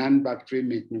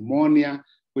non-bacteremic pneumonia,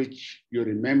 which you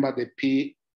remember the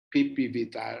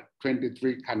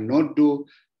PPV23 cannot do.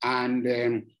 And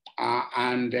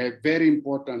very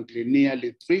importantly,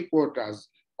 nearly 3/4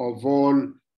 of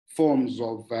all forms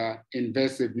of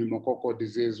invasive pneumococcal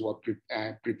disease were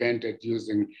prevented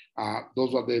using,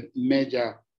 those were the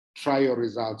major trial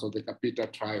results of the CAPITA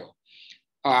trial.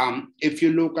 If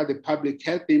you look at the public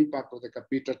health impact of the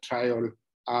CAPITA trial,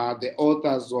 the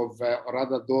authors of, or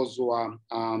rather those who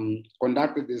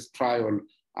conducted this trial,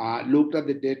 looked at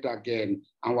the data again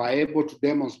and were able to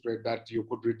demonstrate that you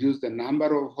could reduce the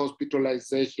number of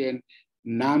hospitalization,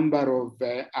 number of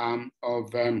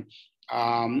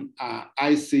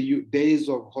ICU days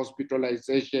of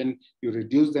hospitalization, you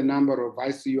reduce the number of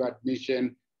ICU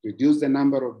admission, reduce the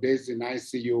number of days in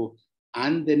ICU,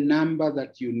 and the number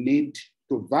that you need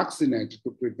to vaccinate to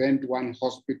prevent one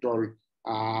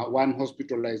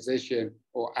hospitalization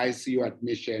or ICU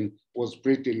admission was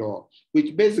pretty low,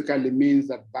 which basically means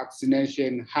that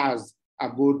vaccination has a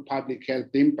good public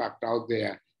health impact out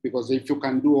there, because if you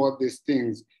can do all these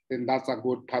things, then that's a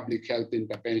good public health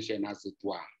intervention, as it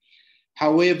were.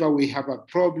 However, we have a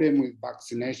problem with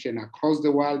vaccination across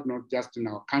the world, not just in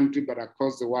our country, but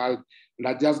across the world. And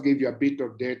I'll just give you a bit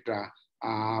of data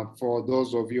for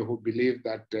those of you who believe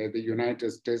that the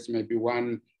United States may be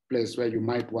one place where you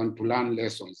might want to learn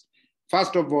lessons.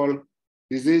 First of all,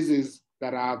 diseases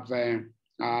that have,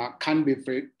 can be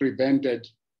prevented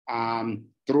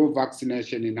through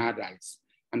vaccination in adults.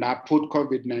 And I put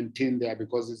COVID-19 there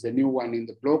because it's a new one in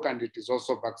the block and it is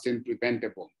also vaccine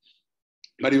preventable.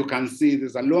 But you can see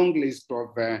there's a long list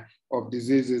of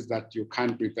diseases that you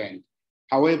can't prevent.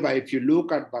 However, if you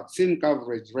look at vaccine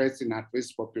coverage rates in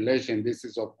at-risk population, this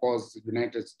is of course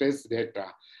United States data,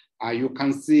 you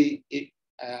can see it,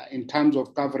 in terms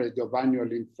of coverage of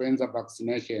annual influenza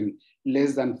vaccination,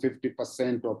 less than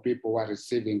 50% of people were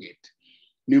receiving it.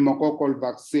 Pneumococcal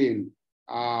vaccine,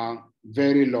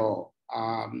 very low,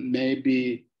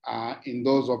 maybe in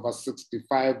those over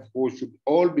 65 who should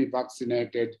all be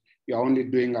vaccinated, you're only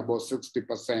doing about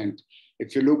 60%.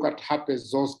 If you look at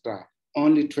herpes zoster,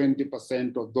 only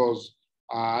 20% of those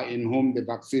in whom the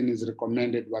vaccine is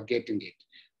recommended were getting it.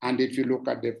 And if you look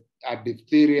at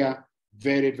diphtheria,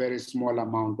 very, very small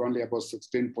amount, only about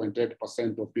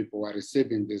 16.8% of people were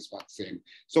receiving this vaccine.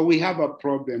 So we have a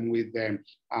problem with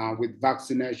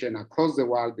vaccination across the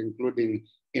world, including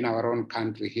in our own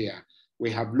country here. We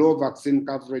have low vaccine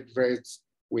coverage rates.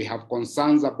 We have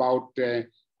concerns about,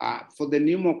 for the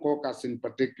pneumococcus in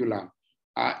particular,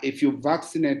 if you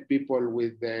vaccinate people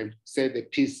with, say, the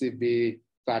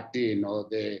PCV13 or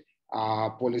the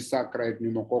polysaccharide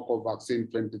pneumococcal vaccine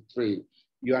 23,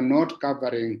 you are not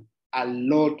covering a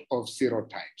lot of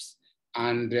serotypes.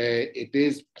 And it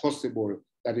is possible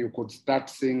that you could start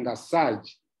seeing a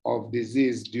surge of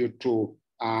disease due to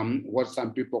what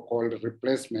some people call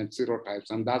replacement serotypes.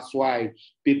 And that's why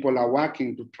people are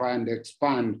working to try and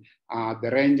expand the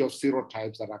range of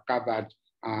serotypes that are covered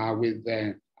with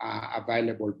the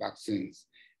available vaccines.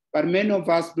 But many of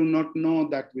us do not know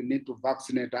that we need to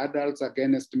vaccinate adults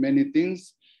against many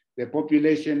things. The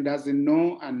population doesn't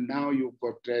know, and now you've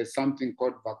got something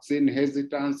called vaccine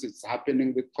hesitance. It's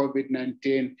happening with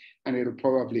COVID-19, and it'll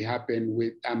probably happen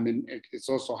with, it's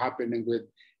also happening with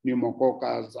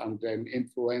pneumococcus and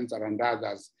influenza and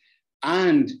others.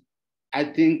 And I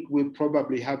think we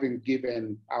probably haven't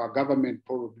given, our government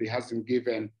probably hasn't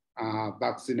given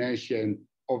vaccination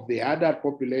of the adult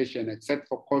population, except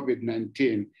for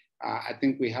COVID-19. I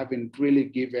think we haven't really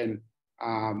given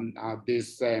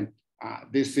this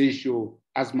issue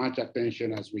as much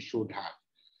attention as we should have.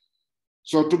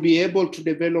 So to be able to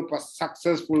develop a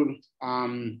successful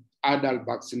adult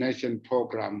vaccination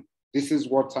program, this is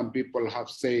what some people have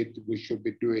said we should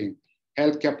be doing.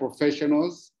 Healthcare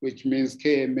professionals, which means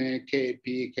KMA,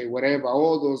 KP, whatever,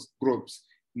 all those groups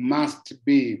must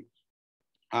be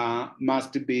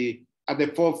at the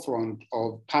forefront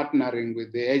of partnering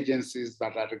with the agencies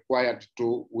that are required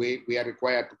to, we are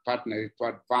required to partner to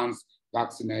advance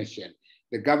vaccination.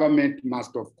 The government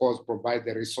must, of course, provide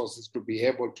the resources to be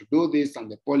able to do this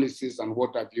and the policies and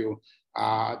what have you.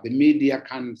 The media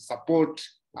can support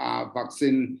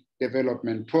vaccine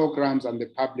development programs, and the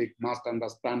public must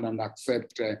understand and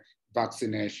accept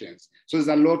vaccinations. So there's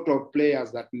a lot of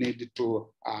players that need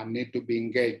to be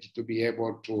engaged to be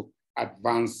able to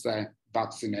advance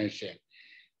vaccination.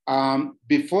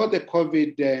 Before the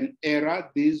COVID era,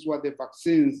 these were the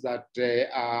vaccines that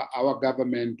our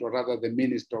government, or rather the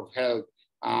Minister of Health,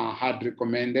 had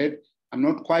recommended. I'm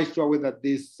not quite sure whether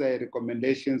these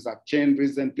recommendations have changed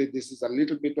recently. This is a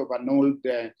little bit of an old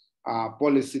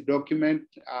policy document,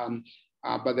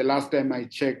 but the last time I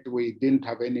checked, we didn't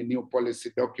have any new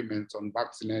policy documents on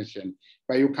vaccination.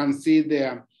 But you can see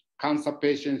there, cancer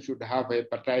patients should have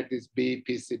hepatitis B,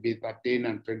 PCV13,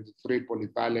 and 23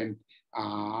 polyvalent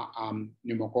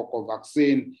pneumococcal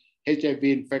vaccine.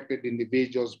 HIV-infected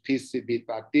individuals,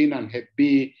 PCV13 and Hep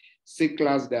B,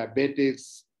 C-class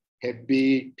diabetics, Hep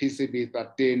B,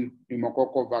 PCV13,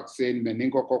 pneumococcal vaccine,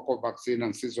 meningococcal vaccine,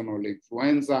 and seasonal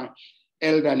influenza.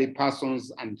 Elderly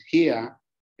persons, and here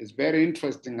is very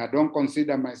interesting. I don't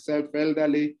consider myself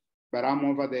elderly, but I'm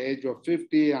over the age of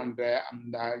 50, and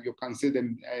you can see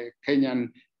the Kenyan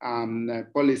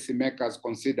policymakers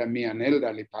consider me an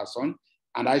elderly person,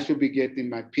 and I should be getting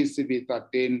my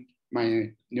PCV13,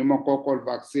 my pneumococcal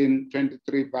vaccine,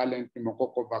 23 valent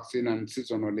pneumococcal vaccine, and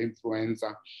seasonal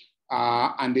influenza.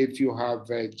 And if you have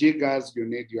jiggers, you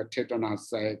need your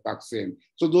tetanus vaccine.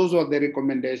 So those are the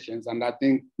recommendations. And I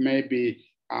think maybe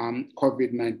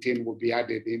COVID-19 will be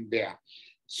added in there.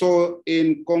 So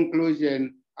in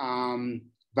conclusion,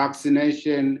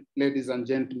 vaccination, ladies and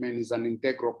gentlemen, is an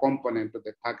integral component of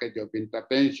the package of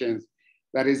interventions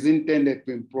that is intended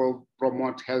to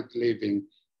promote health living.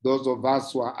 Those of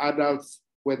us who are adults,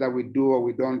 whether we do or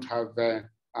we don't have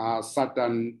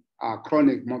certain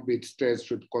chronic morbid stress,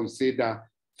 should consider,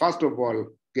 first of all,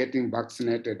 getting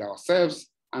vaccinated ourselves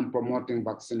and promoting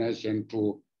vaccination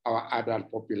to our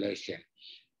adult population.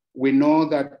 We know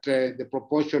that the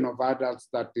proportion of adults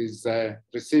that is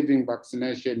receiving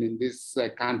vaccination in this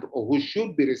country, or who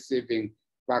should be receiving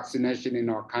vaccination in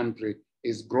our country,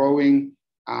 is growing,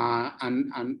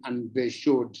 and they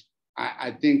should.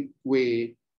 I think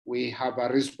we have a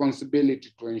responsibility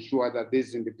to ensure that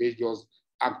these individuals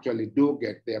actually do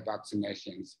get their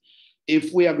vaccinations.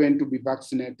 If we are going to be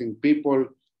vaccinating people,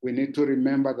 we need to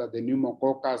remember that the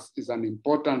pneumococcus is an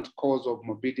important cause of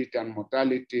morbidity and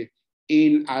mortality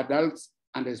in adults,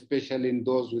 and especially in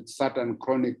those with certain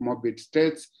chronic morbid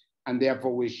states, and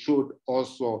therefore we should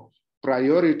also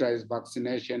prioritize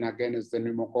vaccination against the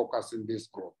pneumococcus in this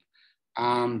group.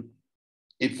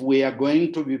 If we are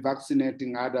going to be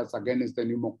vaccinating adults against the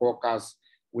pneumococcus,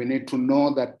 we need to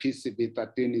know that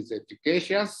PCV13 is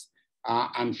efficacious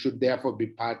and should therefore be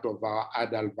part of our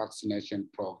adult vaccination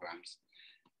programs.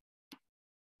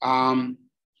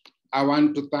 I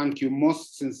want to thank you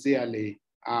most sincerely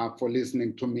for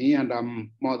listening to me, and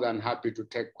I'm more than happy to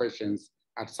take questions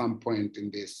at some point in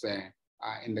this,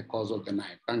 in the course of the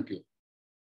night. Thank you.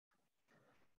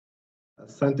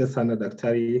 Asante sana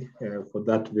Daktari for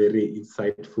that very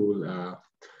insightful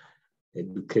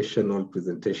educational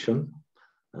presentation.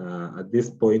 At this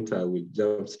point, I will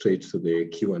jump straight to the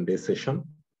Q&A session.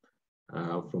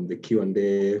 From the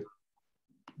Q&A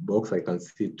box, I can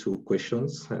see two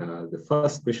questions. The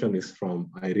first question is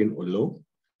from Irene Olo.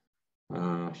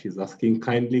 She's asking,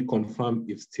 kindly confirm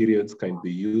if steroids can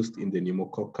be used in the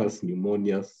pneumococcal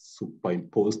pneumonia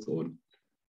superimposed on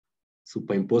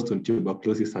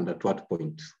tuberculosis, and at what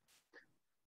point?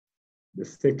 The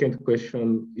second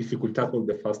question, if you could tackle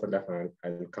the first one,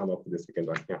 I'll come up with the second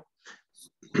one. Yeah.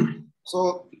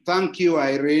 So thank you,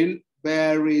 Irene.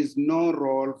 There is no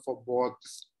role for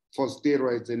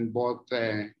steroids in both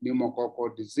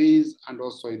pneumococcal disease and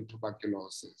also in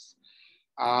tuberculosis.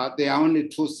 There are only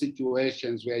two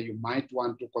situations where you might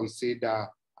want to consider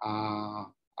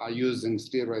using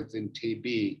steroids in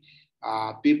TB.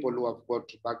 People who have got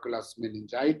tuberculous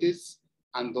meningitis,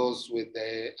 and those with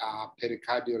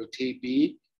pericardial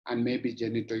TB, and maybe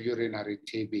genitourinary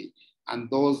TB. And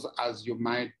those, as you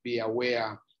might be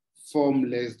aware, form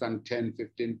less than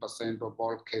 10–15% of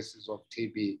all cases of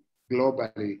TB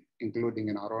globally, including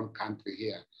in our own country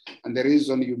here. And the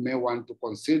reason you may want to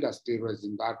consider steroids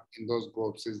in those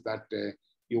groups is that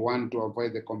you want to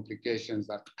avoid the complications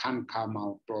that can come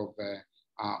out of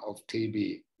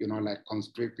TB, you know, like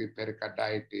constrictive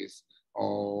pericarditis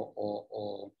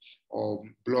or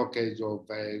blockage of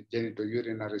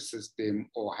genitourinary system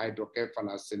or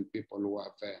hydrocephalus in people who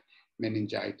have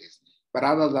meningitis. But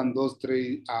other than those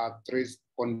three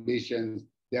conditions,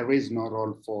 there is no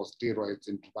role for steroids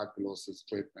in tuberculosis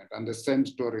treatment. And the same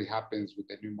story happens with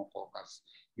the pneumococcus.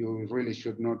 You really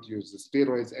should not use the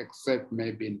steroids, except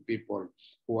maybe in people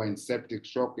who are in septic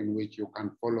shock, in which you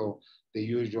can follow the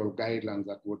usual guidelines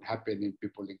that would happen in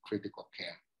people in critical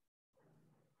care.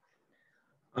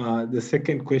 The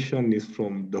second question is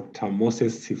from Dr.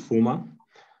 Moses Sifuma,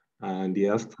 and he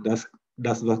asked, does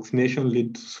vaccination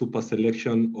lead to super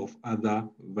selection of other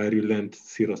virulent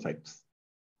serotypes?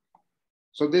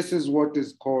 So this is what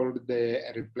is called the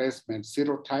replacement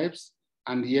serotypes.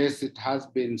 And yes, it has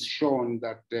been shown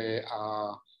that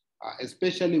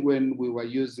especially when we were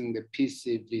using the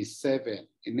PCV7,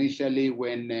 initially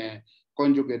when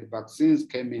conjugate vaccines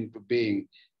came into being,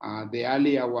 the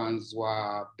earlier ones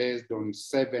were based on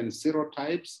 7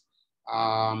 serotypes.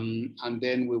 And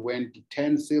then we went to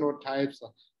 10 serotypes,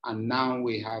 and now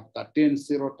we have 13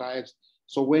 serotypes.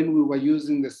 So when we were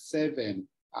using the 7,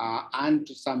 and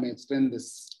to some extent the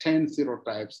 10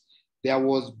 serotypes, there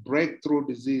was breakthrough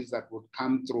disease that would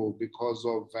come through because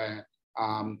of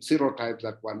serotypes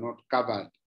that were not covered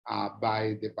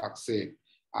by the vaccine.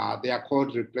 They are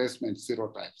called replacement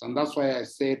serotypes. And that's why I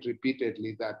said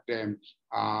repeatedly that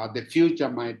the future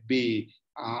might be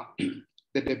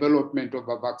the development of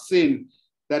a vaccine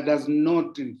that does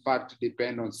not, in fact,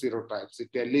 depend on serotypes. It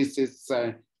elicits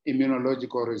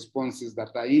immunological responses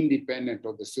that are independent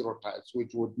of the serotypes,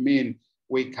 which would mean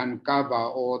we can cover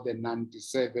all the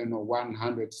 97 or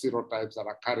 100 serotypes that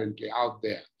are currently out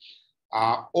there.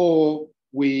 or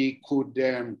we could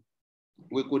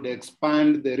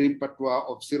expand the repertoire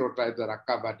of serotypes that are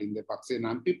covered in the vaccine.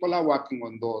 And people are working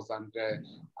on those. And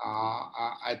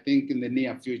I think in the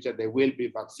near future, there will be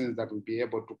vaccines that will be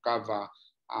able to cover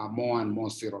more and more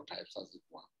serotypes, as it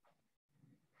were.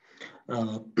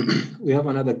 We have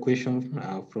another question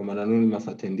from an anonymous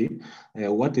attendee.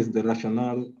 What is the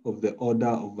rationale of the order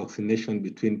of vaccination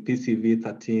between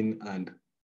PCV13 and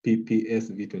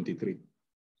PPSV23?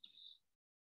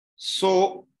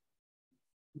 So,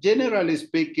 generally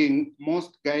speaking,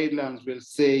 most guidelines will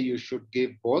say you should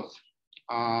give both.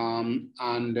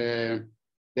 The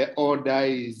order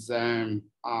is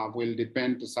will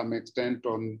depend to some extent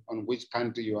on which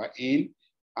country you are in.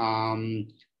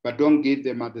 But don't give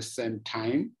them at the same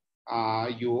time.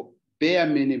 Your bare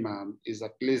minimum is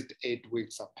at least 8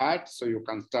 weeks apart. So you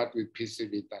can start with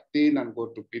PCV13 and go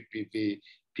to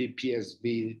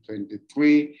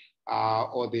PPSV23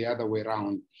 or the other way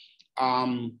around.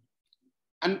 And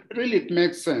really it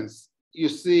makes sense. You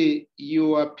see,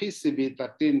 your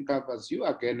PCV13 covers you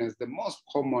again as the most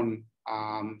common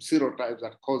serotypes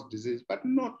that cause disease, but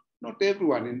not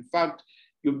everyone. In fact,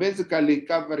 you're basically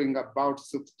covering about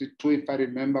 62, if I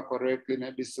remember correctly,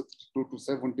 maybe 62 to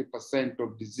 70%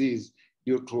 of disease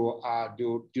due to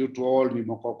all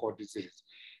pneumococcal disease.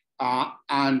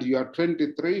 And your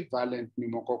 23-valent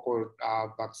pneumococcal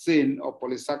vaccine or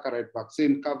polysaccharide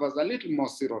vaccine covers a little more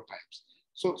serotypes.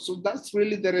 So that's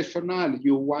really the rationale.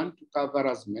 You want to cover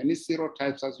as many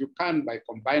serotypes as you can by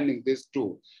combining these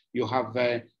two. You have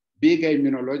bigger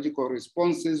immunological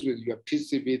responses with your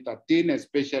PCV13,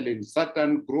 especially in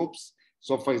certain groups.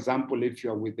 So for example, if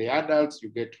you're with the adults, you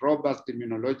get robust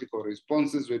immunological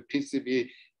responses with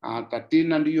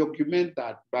PCV13, and you augment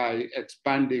that by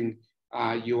expanding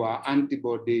your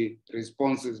antibody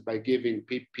responses by giving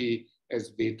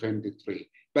PPSV23.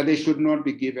 But they should not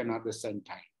be given at the same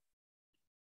time.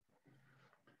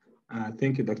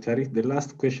 Thank you, Dr. The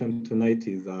last question tonight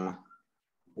is,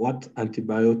 what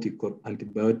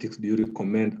antibiotics do you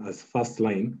recommend as first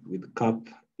line with CAP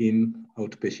in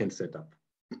outpatient setup?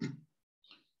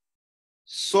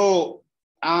 So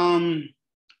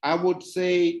I would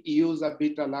say use a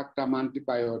beta-lactam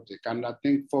antibiotic. And I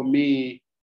think for me,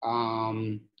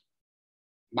 my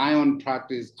own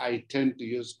practice, I tend to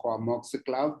use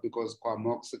Coamoxiclav because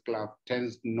Coamoxiclav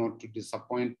tends not to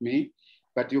disappoint me.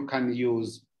 But you can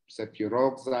use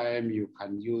cefuroxime, you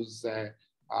can use,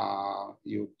 I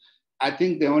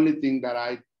think the only thing that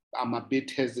I'm a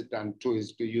bit hesitant to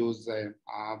is to use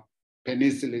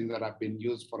penicillin that have been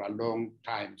used for a long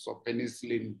time. So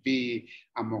penicillin V,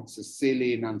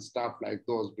 amoxicillin and stuff like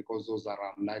those, because those are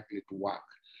unlikely to work.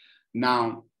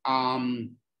 Now,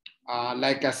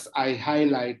 like as I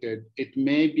highlighted, it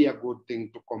may be a good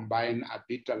thing to combine a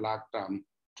beta-lactam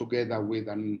together with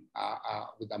a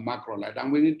macrolide.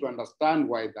 And we need to understand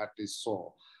why that is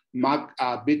so.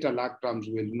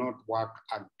 Beta-lactams will not work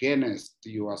against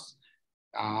yours,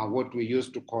 what we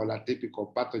used to call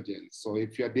atypical pathogens. So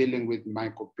if you're dealing with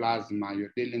mycoplasma,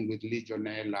 you're dealing with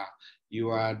Legionella, you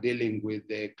are dealing with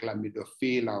the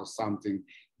chlamydophila or something,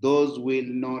 those will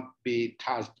not be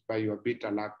touched by your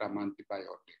beta-lactam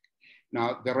antibiotic.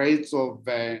 Now, the rates of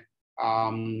the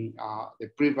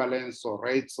prevalence or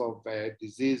rates of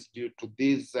disease due to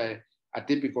these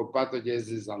atypical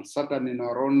pathogens is uncertain in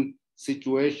our own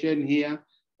situation here,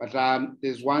 but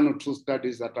there's 1 or 2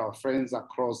 studies that our friends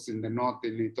across in the north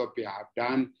in Ethiopia have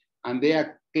done, and they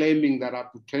are claiming that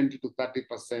up to 20 to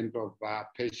 30% of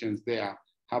patients there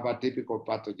have atypical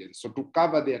pathogens. So to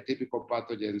cover the atypical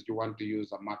pathogens, you want to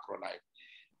use a macrolide.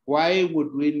 Why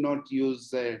would we not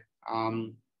use a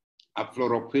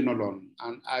fluoroquinolone?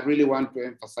 And I really want to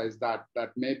emphasize that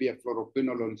maybe a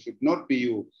fluoroquinolone should not be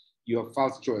your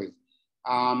first choice.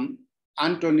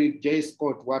 Anthony J.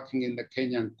 Scott, working in the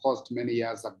Kenyan coast many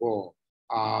years ago,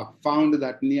 found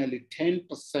that nearly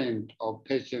 10% of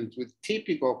patients with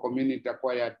typical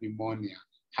community-acquired pneumonia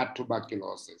had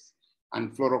tuberculosis.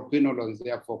 And fluoroquinolones,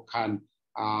 therefore, can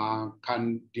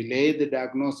delay the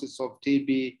diagnosis of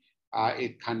TB.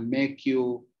 It can make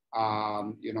you,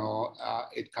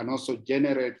 it can also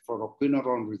generate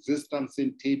fluoroquinolone resistance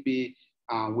in TB,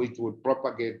 which would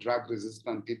propagate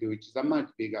drug-resistant TB, which is a much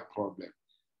bigger problem.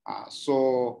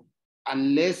 So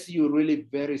unless you're really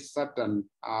very certain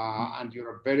and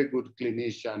you're a very good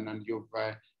clinician and you've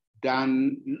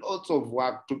done lots of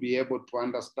work to be able to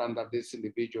understand that this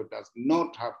individual does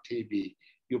not have TB,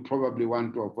 you probably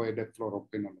want to avoid a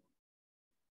fluoroquinolone.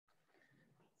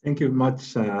 Thank you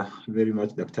very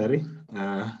much, Dr.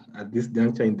 At this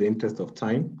juncture, in the interest of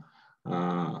time,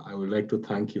 I would like to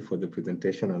thank you for the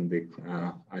presentation, and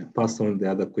I'll pass on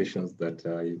the other questions that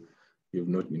you've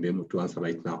not been able to answer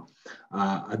right now.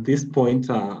 At this point,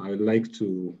 I would like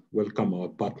to welcome our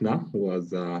partner who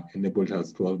has enabled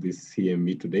us to have this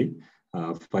CME today,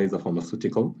 Pfizer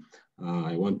Pharmaceutical.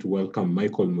 I want to welcome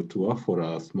Michael Mutua for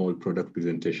a small product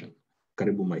presentation.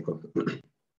 Karibu, Michael.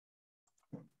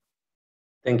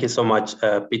 Thank you so much,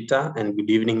 Peter, and good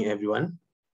evening, everyone.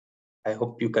 I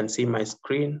hope you can see my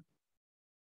screen.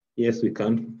 Yes, we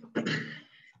can.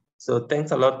 So thanks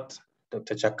a lot,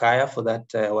 Dr. Chakaya, for that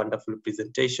wonderful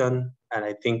presentation. And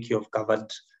I think you've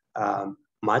covered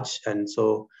much. And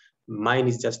so mine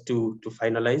is just to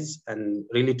finalize and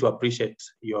really to appreciate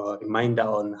your reminder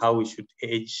on how we should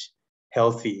age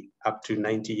healthy up to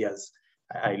 90 years.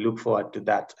 I look forward to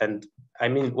that. And I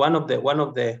mean, one of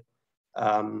the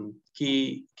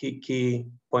key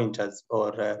pointers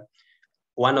or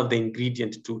one of the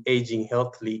ingredients to aging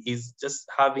healthily is just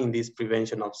having this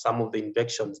prevention of some of the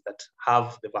infections that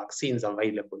have the vaccines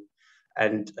available.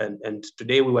 And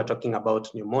today we were talking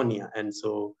about pneumonia. And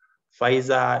so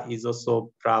Pfizer is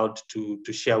also proud to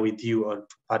share with you or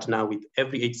to partner with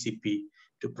every HCP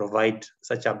to provide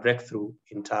such a breakthrough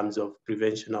in terms of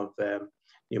prevention of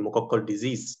pneumococcal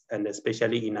disease, and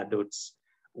especially in adults.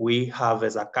 We have,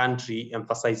 as a country,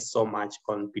 emphasized so much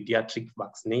on pediatric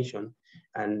vaccination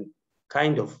and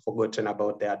kind of forgotten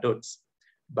about the adults.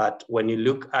 But when you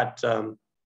look at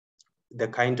the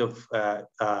kind of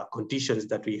conditions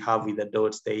that we have with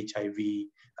adults, the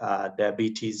HIV,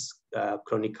 diabetes,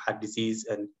 chronic heart disease,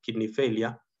 and kidney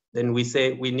failure, then we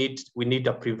say we need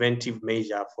a preventive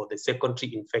measure for the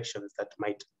secondary infections that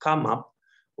might come up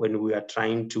when we are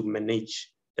trying to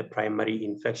manage the primary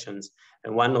infections.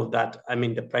 And one of that, I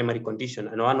mean, the primary condition,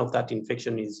 and one of that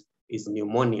infection is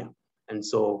pneumonia. And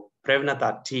so Prevnar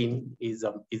 13 is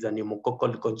a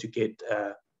pneumococcal conjugate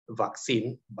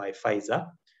vaccine by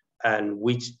Pfizer, and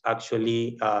which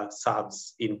actually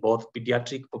serves in both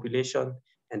pediatric population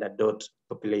and adult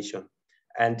population.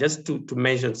 And just to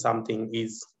mention something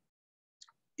is,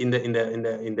 in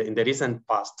the recent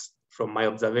past, from my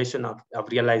observation, I've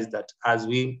realized that as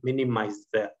we minimize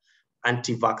the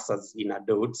anti-vaxxers in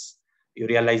adults, you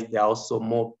realize there are also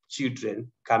more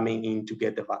children coming in to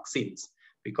get the vaccines,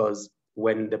 because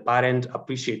when the parent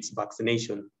appreciates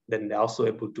vaccination, then they're also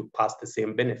able to pass the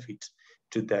same benefit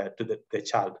to the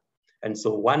child. And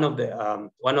so one of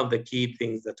the key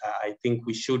things that I think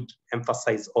we should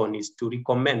emphasize on is to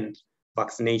recommend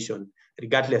vaccination,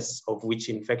 regardless of which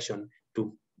infection,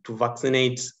 to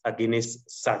vaccinate against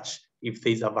such. If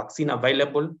there's a vaccine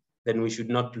available, then we should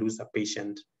not lose a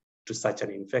patient to such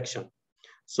an infection.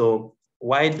 So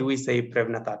why do we say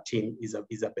Prevnar 13 is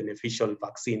a beneficial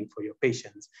vaccine for your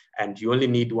patients, and you only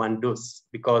need one dose?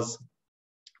 Because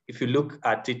if you look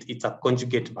at it, it's a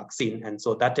conjugate vaccine, and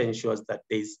so that ensures that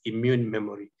there's immune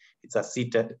memory. It's a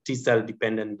T-cell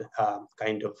dependent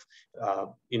kind of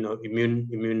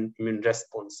immune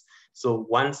response. So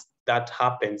once that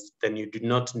happens, then you do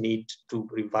not need to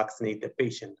revaccinate the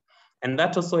patient. And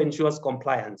that also ensures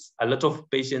compliance. A lot of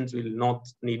patients will not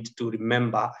need to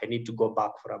remember, I need to go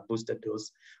back for a booster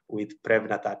dose with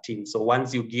Prevnar 13. So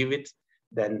once you give it,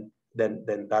 then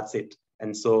that's it.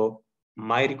 And so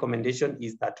my recommendation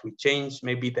is that we change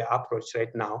maybe the approach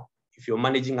right now. If you're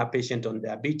managing a patient on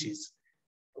diabetes,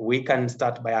 we can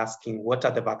start by asking, what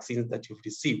are the vaccines that you've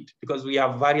received? Because we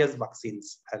have various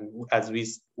vaccines, and as we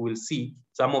will see,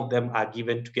 some of them are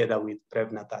given together with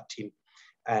Prevnar 13.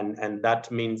 And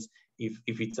that means if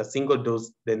it's a single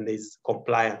dose, then there's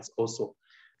compliance also.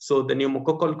 So the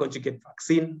pneumococcal conjugate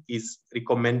vaccine is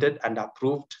recommended and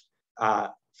approved.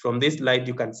 From this slide,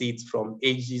 you can see it's from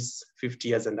ages 50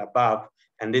 years and above.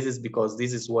 And this is because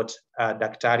this is what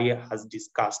Dr. has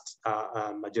discussed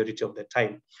majority of the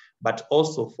time. But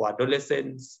also for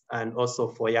adolescents and also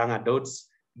for young adults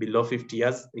below 50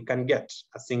 years, they can get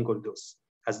a single dose.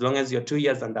 As long as you're 2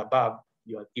 years and above,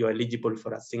 you're eligible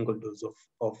for a single dose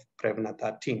of Prevnar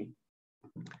 13.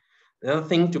 The other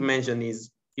thing to mention is,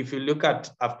 if you look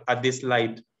at this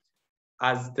slide,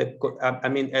 the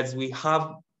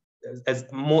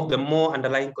more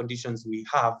underlying conditions we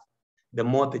have, the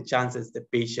more the chances the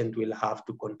patient will have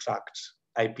to contract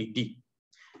IPD.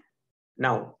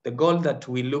 Now, the goal that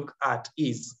we look at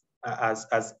is,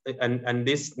 and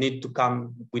this we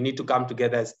need to come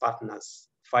together as partners,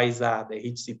 Pfizer, the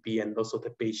HCP, and also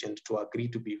the patient, to agree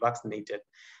to be vaccinated,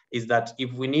 is that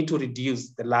if we need to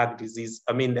reduce the lung disease,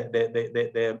 I mean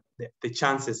the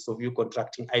chances of you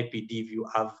contracting IPD if you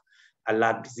have a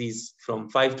lung disease from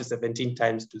 5 to 17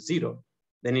 times to 0,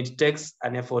 then it takes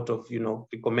an effort of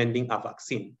recommending a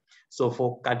vaccine. So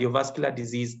for cardiovascular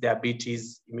disease,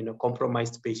 diabetes,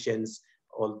 immunocompromised patients,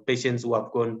 or patients who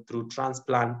have gone through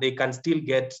transplant, they can still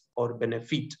get or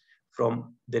benefit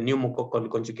from the pneumococcal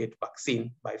conjugate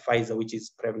vaccine by Pfizer, which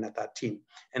is Prevnar 13,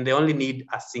 and they only need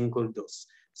a single dose.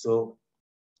 So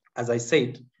as I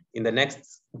said, in the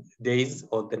next days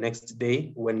or the next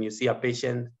day, when you see a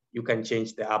patient, you can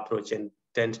change the approach and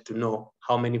tend to know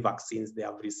how many vaccines they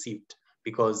have received,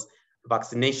 because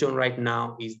vaccination right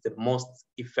now is the most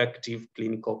effective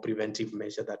clinical preventive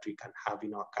measure that we can have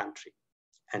in our country,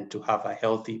 and to have a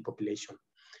healthy population.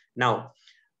 Now,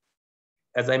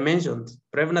 as I mentioned,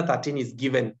 Prevnar 13 is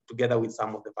given together with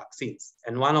some of the vaccines.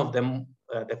 And one of them,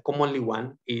 the commonly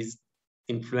one, is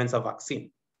influenza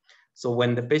vaccine. So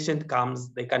when the patient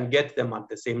comes, they can get them at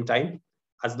the same time,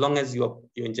 as long as you're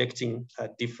injecting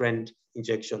different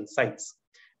injection sites.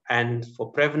 And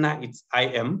for Prevnar, it's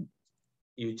IM.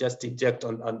 You just inject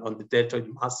on the deltoid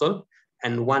muscle,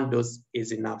 and one dose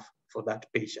is enough for that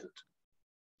patient.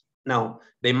 Now,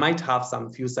 they might have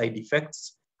some few side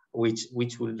effects, which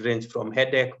will range from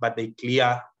headache, but they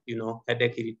clear,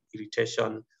 headache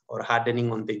irritation or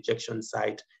hardening on the injection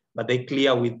site, but they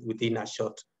clear within a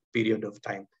short period of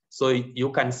time. So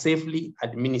you can safely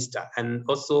administer. And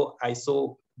also I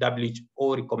saw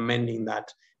WHO recommending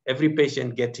that every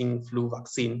patient getting flu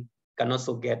vaccine can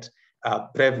also get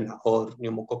Prevnar or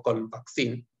pneumococcal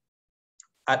vaccine,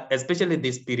 especially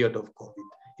this period of COVID.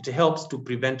 It helps to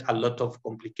prevent a lot of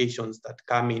complications that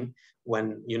come in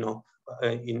when,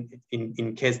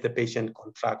 in case the patient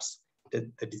contracts the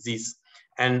disease.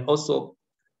 And also,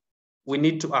 we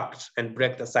need to act and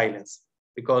break the silence,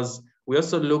 because we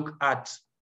also look at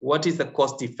what is the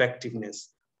cost effectiveness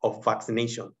of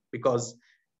vaccination, because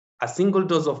a single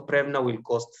dose of Prevnar will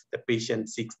cost the patient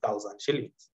 6,000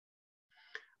 shillings.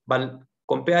 But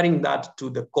comparing that to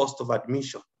the cost of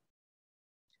admission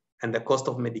and the cost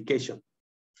of medication,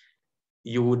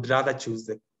 you would rather choose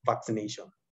the vaccination.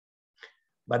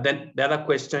 But then the other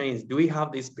question is, do we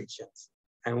have these patients?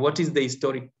 And what is the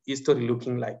history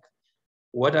looking like?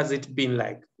 What has it been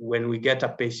like when we get a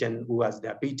patient who has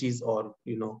diabetes or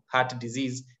heart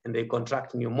disease and they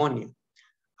contract pneumonia?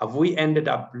 Have we ended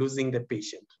up losing the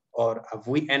patient, or have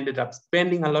we ended up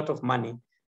spending a lot of money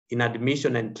in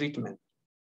admission and treatment?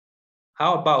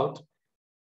 How about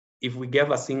if we gave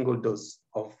a single dose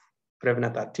of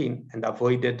Prevnar 13 and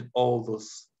avoided all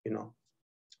those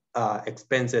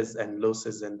expenses and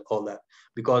losses and all that?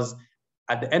 Because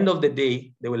at the end of the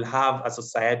day, they will have a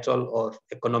societal or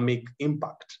economic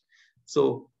impact.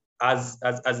 So as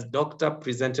doctor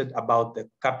presented about the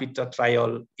capital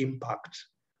trial impact,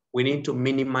 we need to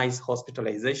minimize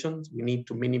hospitalizations. We need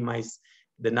to minimize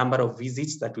the number of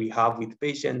visits that we have with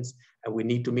patients, and we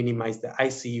need to minimize the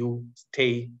ICU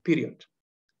stay period.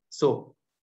 So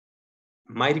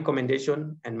my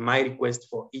recommendation and my request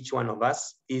for each one of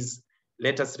us is,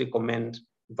 let us recommend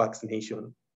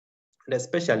vaccination, and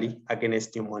especially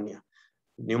against pneumonia.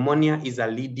 Pneumonia is a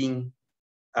leading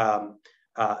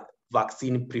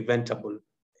vaccine preventable,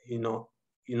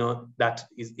 that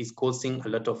is causing a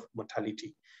lot of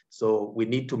mortality. So we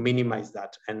need to minimize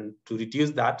that, and to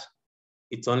reduce that,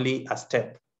 it's only a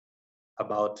step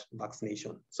about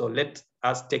vaccination. So let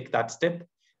us take that step,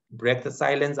 break the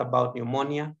silence about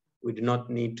pneumonia. We do not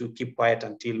need to keep quiet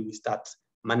until we start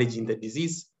managing the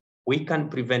disease. We can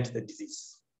prevent the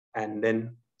disease and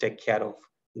then take care of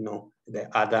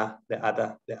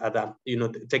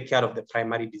take care of the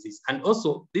primary disease. And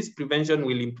also this prevention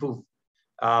will improve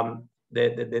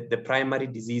the primary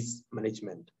disease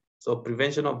management. So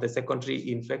prevention of the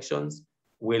secondary infections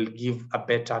will give a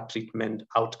better treatment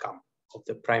outcome of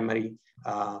the primary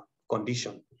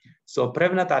condition. So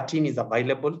Prevnar 13 is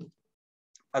available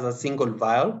as a single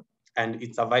vial, and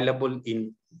it's available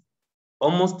in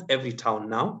almost every town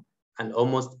now and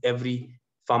almost every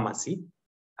pharmacy.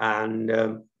 And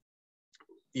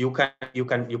you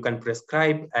can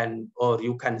prescribe or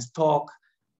you can stock.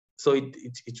 So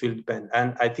it will depend.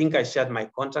 And I think I shared my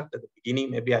contact at the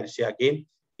beginning. Maybe I'll share again.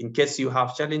 In case you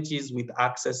have challenges with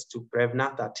access to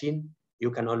Prevnar 13, you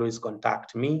can always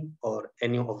contact me or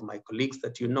any of my colleagues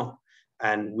that you know,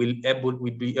 and we'll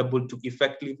be able to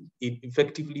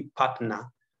effectively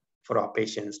partner for our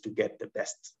patients to get the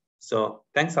best. So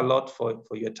thanks a lot for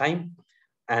your time,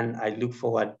 and I look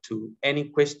forward to any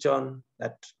question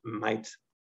that might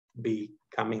be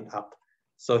coming up.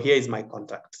 So here is my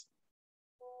contact.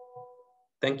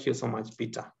 Thank you so much,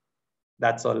 Peter.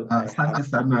 That's all.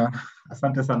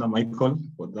 Asante sana, Michael,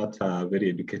 for that very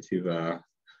educative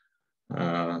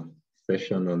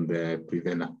session on the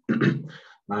Prevnar.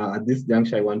 At this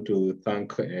juncture, I want to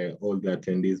thank all the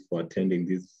attendees for attending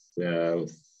this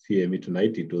CME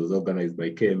tonight. It was organized by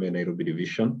KMA Nairobi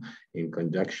Division in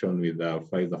conjunction with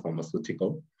Pfizer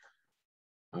Pharmaceutical.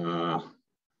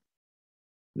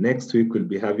 Next week, we'll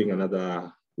be having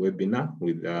another webinar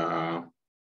with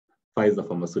Pfizer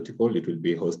Pharmaceutical. It will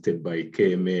be hosted by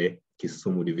KMA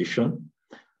Kisumu Division.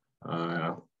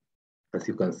 As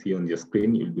you can see on your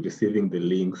screen, you'll be receiving the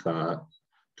links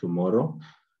tomorrow.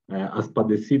 As per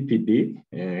the CPD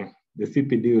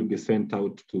will be sent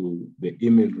out to the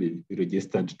email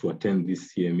registered to attend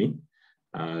this CME.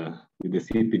 With the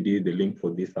CPD, the link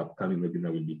for this upcoming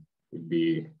webinar will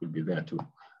be there too.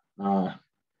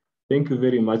 Thank you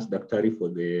very much, Daktari, for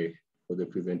the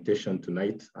presentation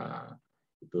tonight.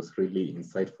 It was really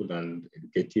insightful and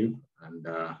educative. And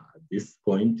at this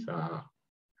point, I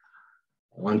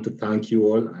want to thank you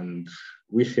all and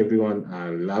wish everyone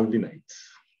a lovely night.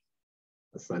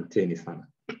 Asanteni sana.